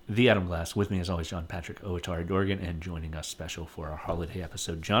always, the Adam Glass. With me, as always, John Patrick Owatari Dorgan, and joining us special for our holiday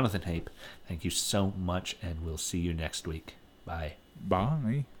episode, Jonathan Hape. Thank you so much, and we'll see you next week. Bye.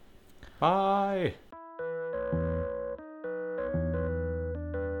 Bye. Bye.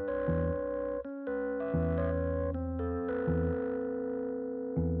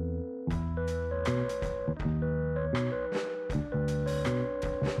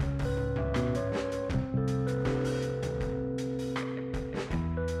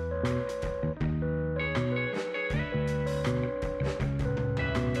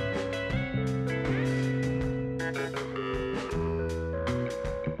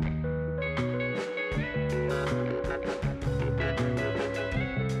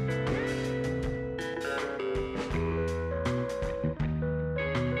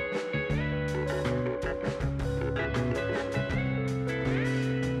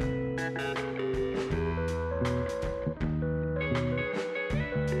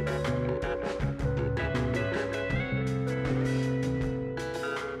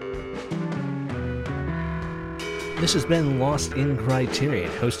 This has been Lost in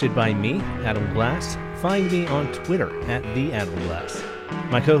Criterion, hosted by me, Adam Glass. Find me on Twitter at @TheAdamGlass.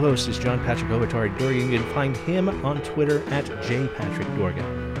 My co-host is John Patrick Ovatari Dorgan. You can find him on Twitter at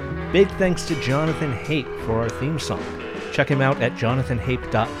JPatrickDorgan. Big thanks to Jonathan Hape for our theme song. Check him out at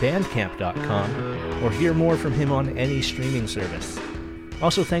jonathanhape.bandcamp.com or hear more from him on any streaming service.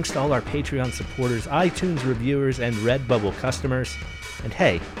 Also thanks to all our Patreon supporters, iTunes reviewers, and Redbubble customers. And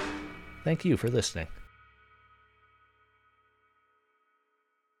hey, thank you for listening.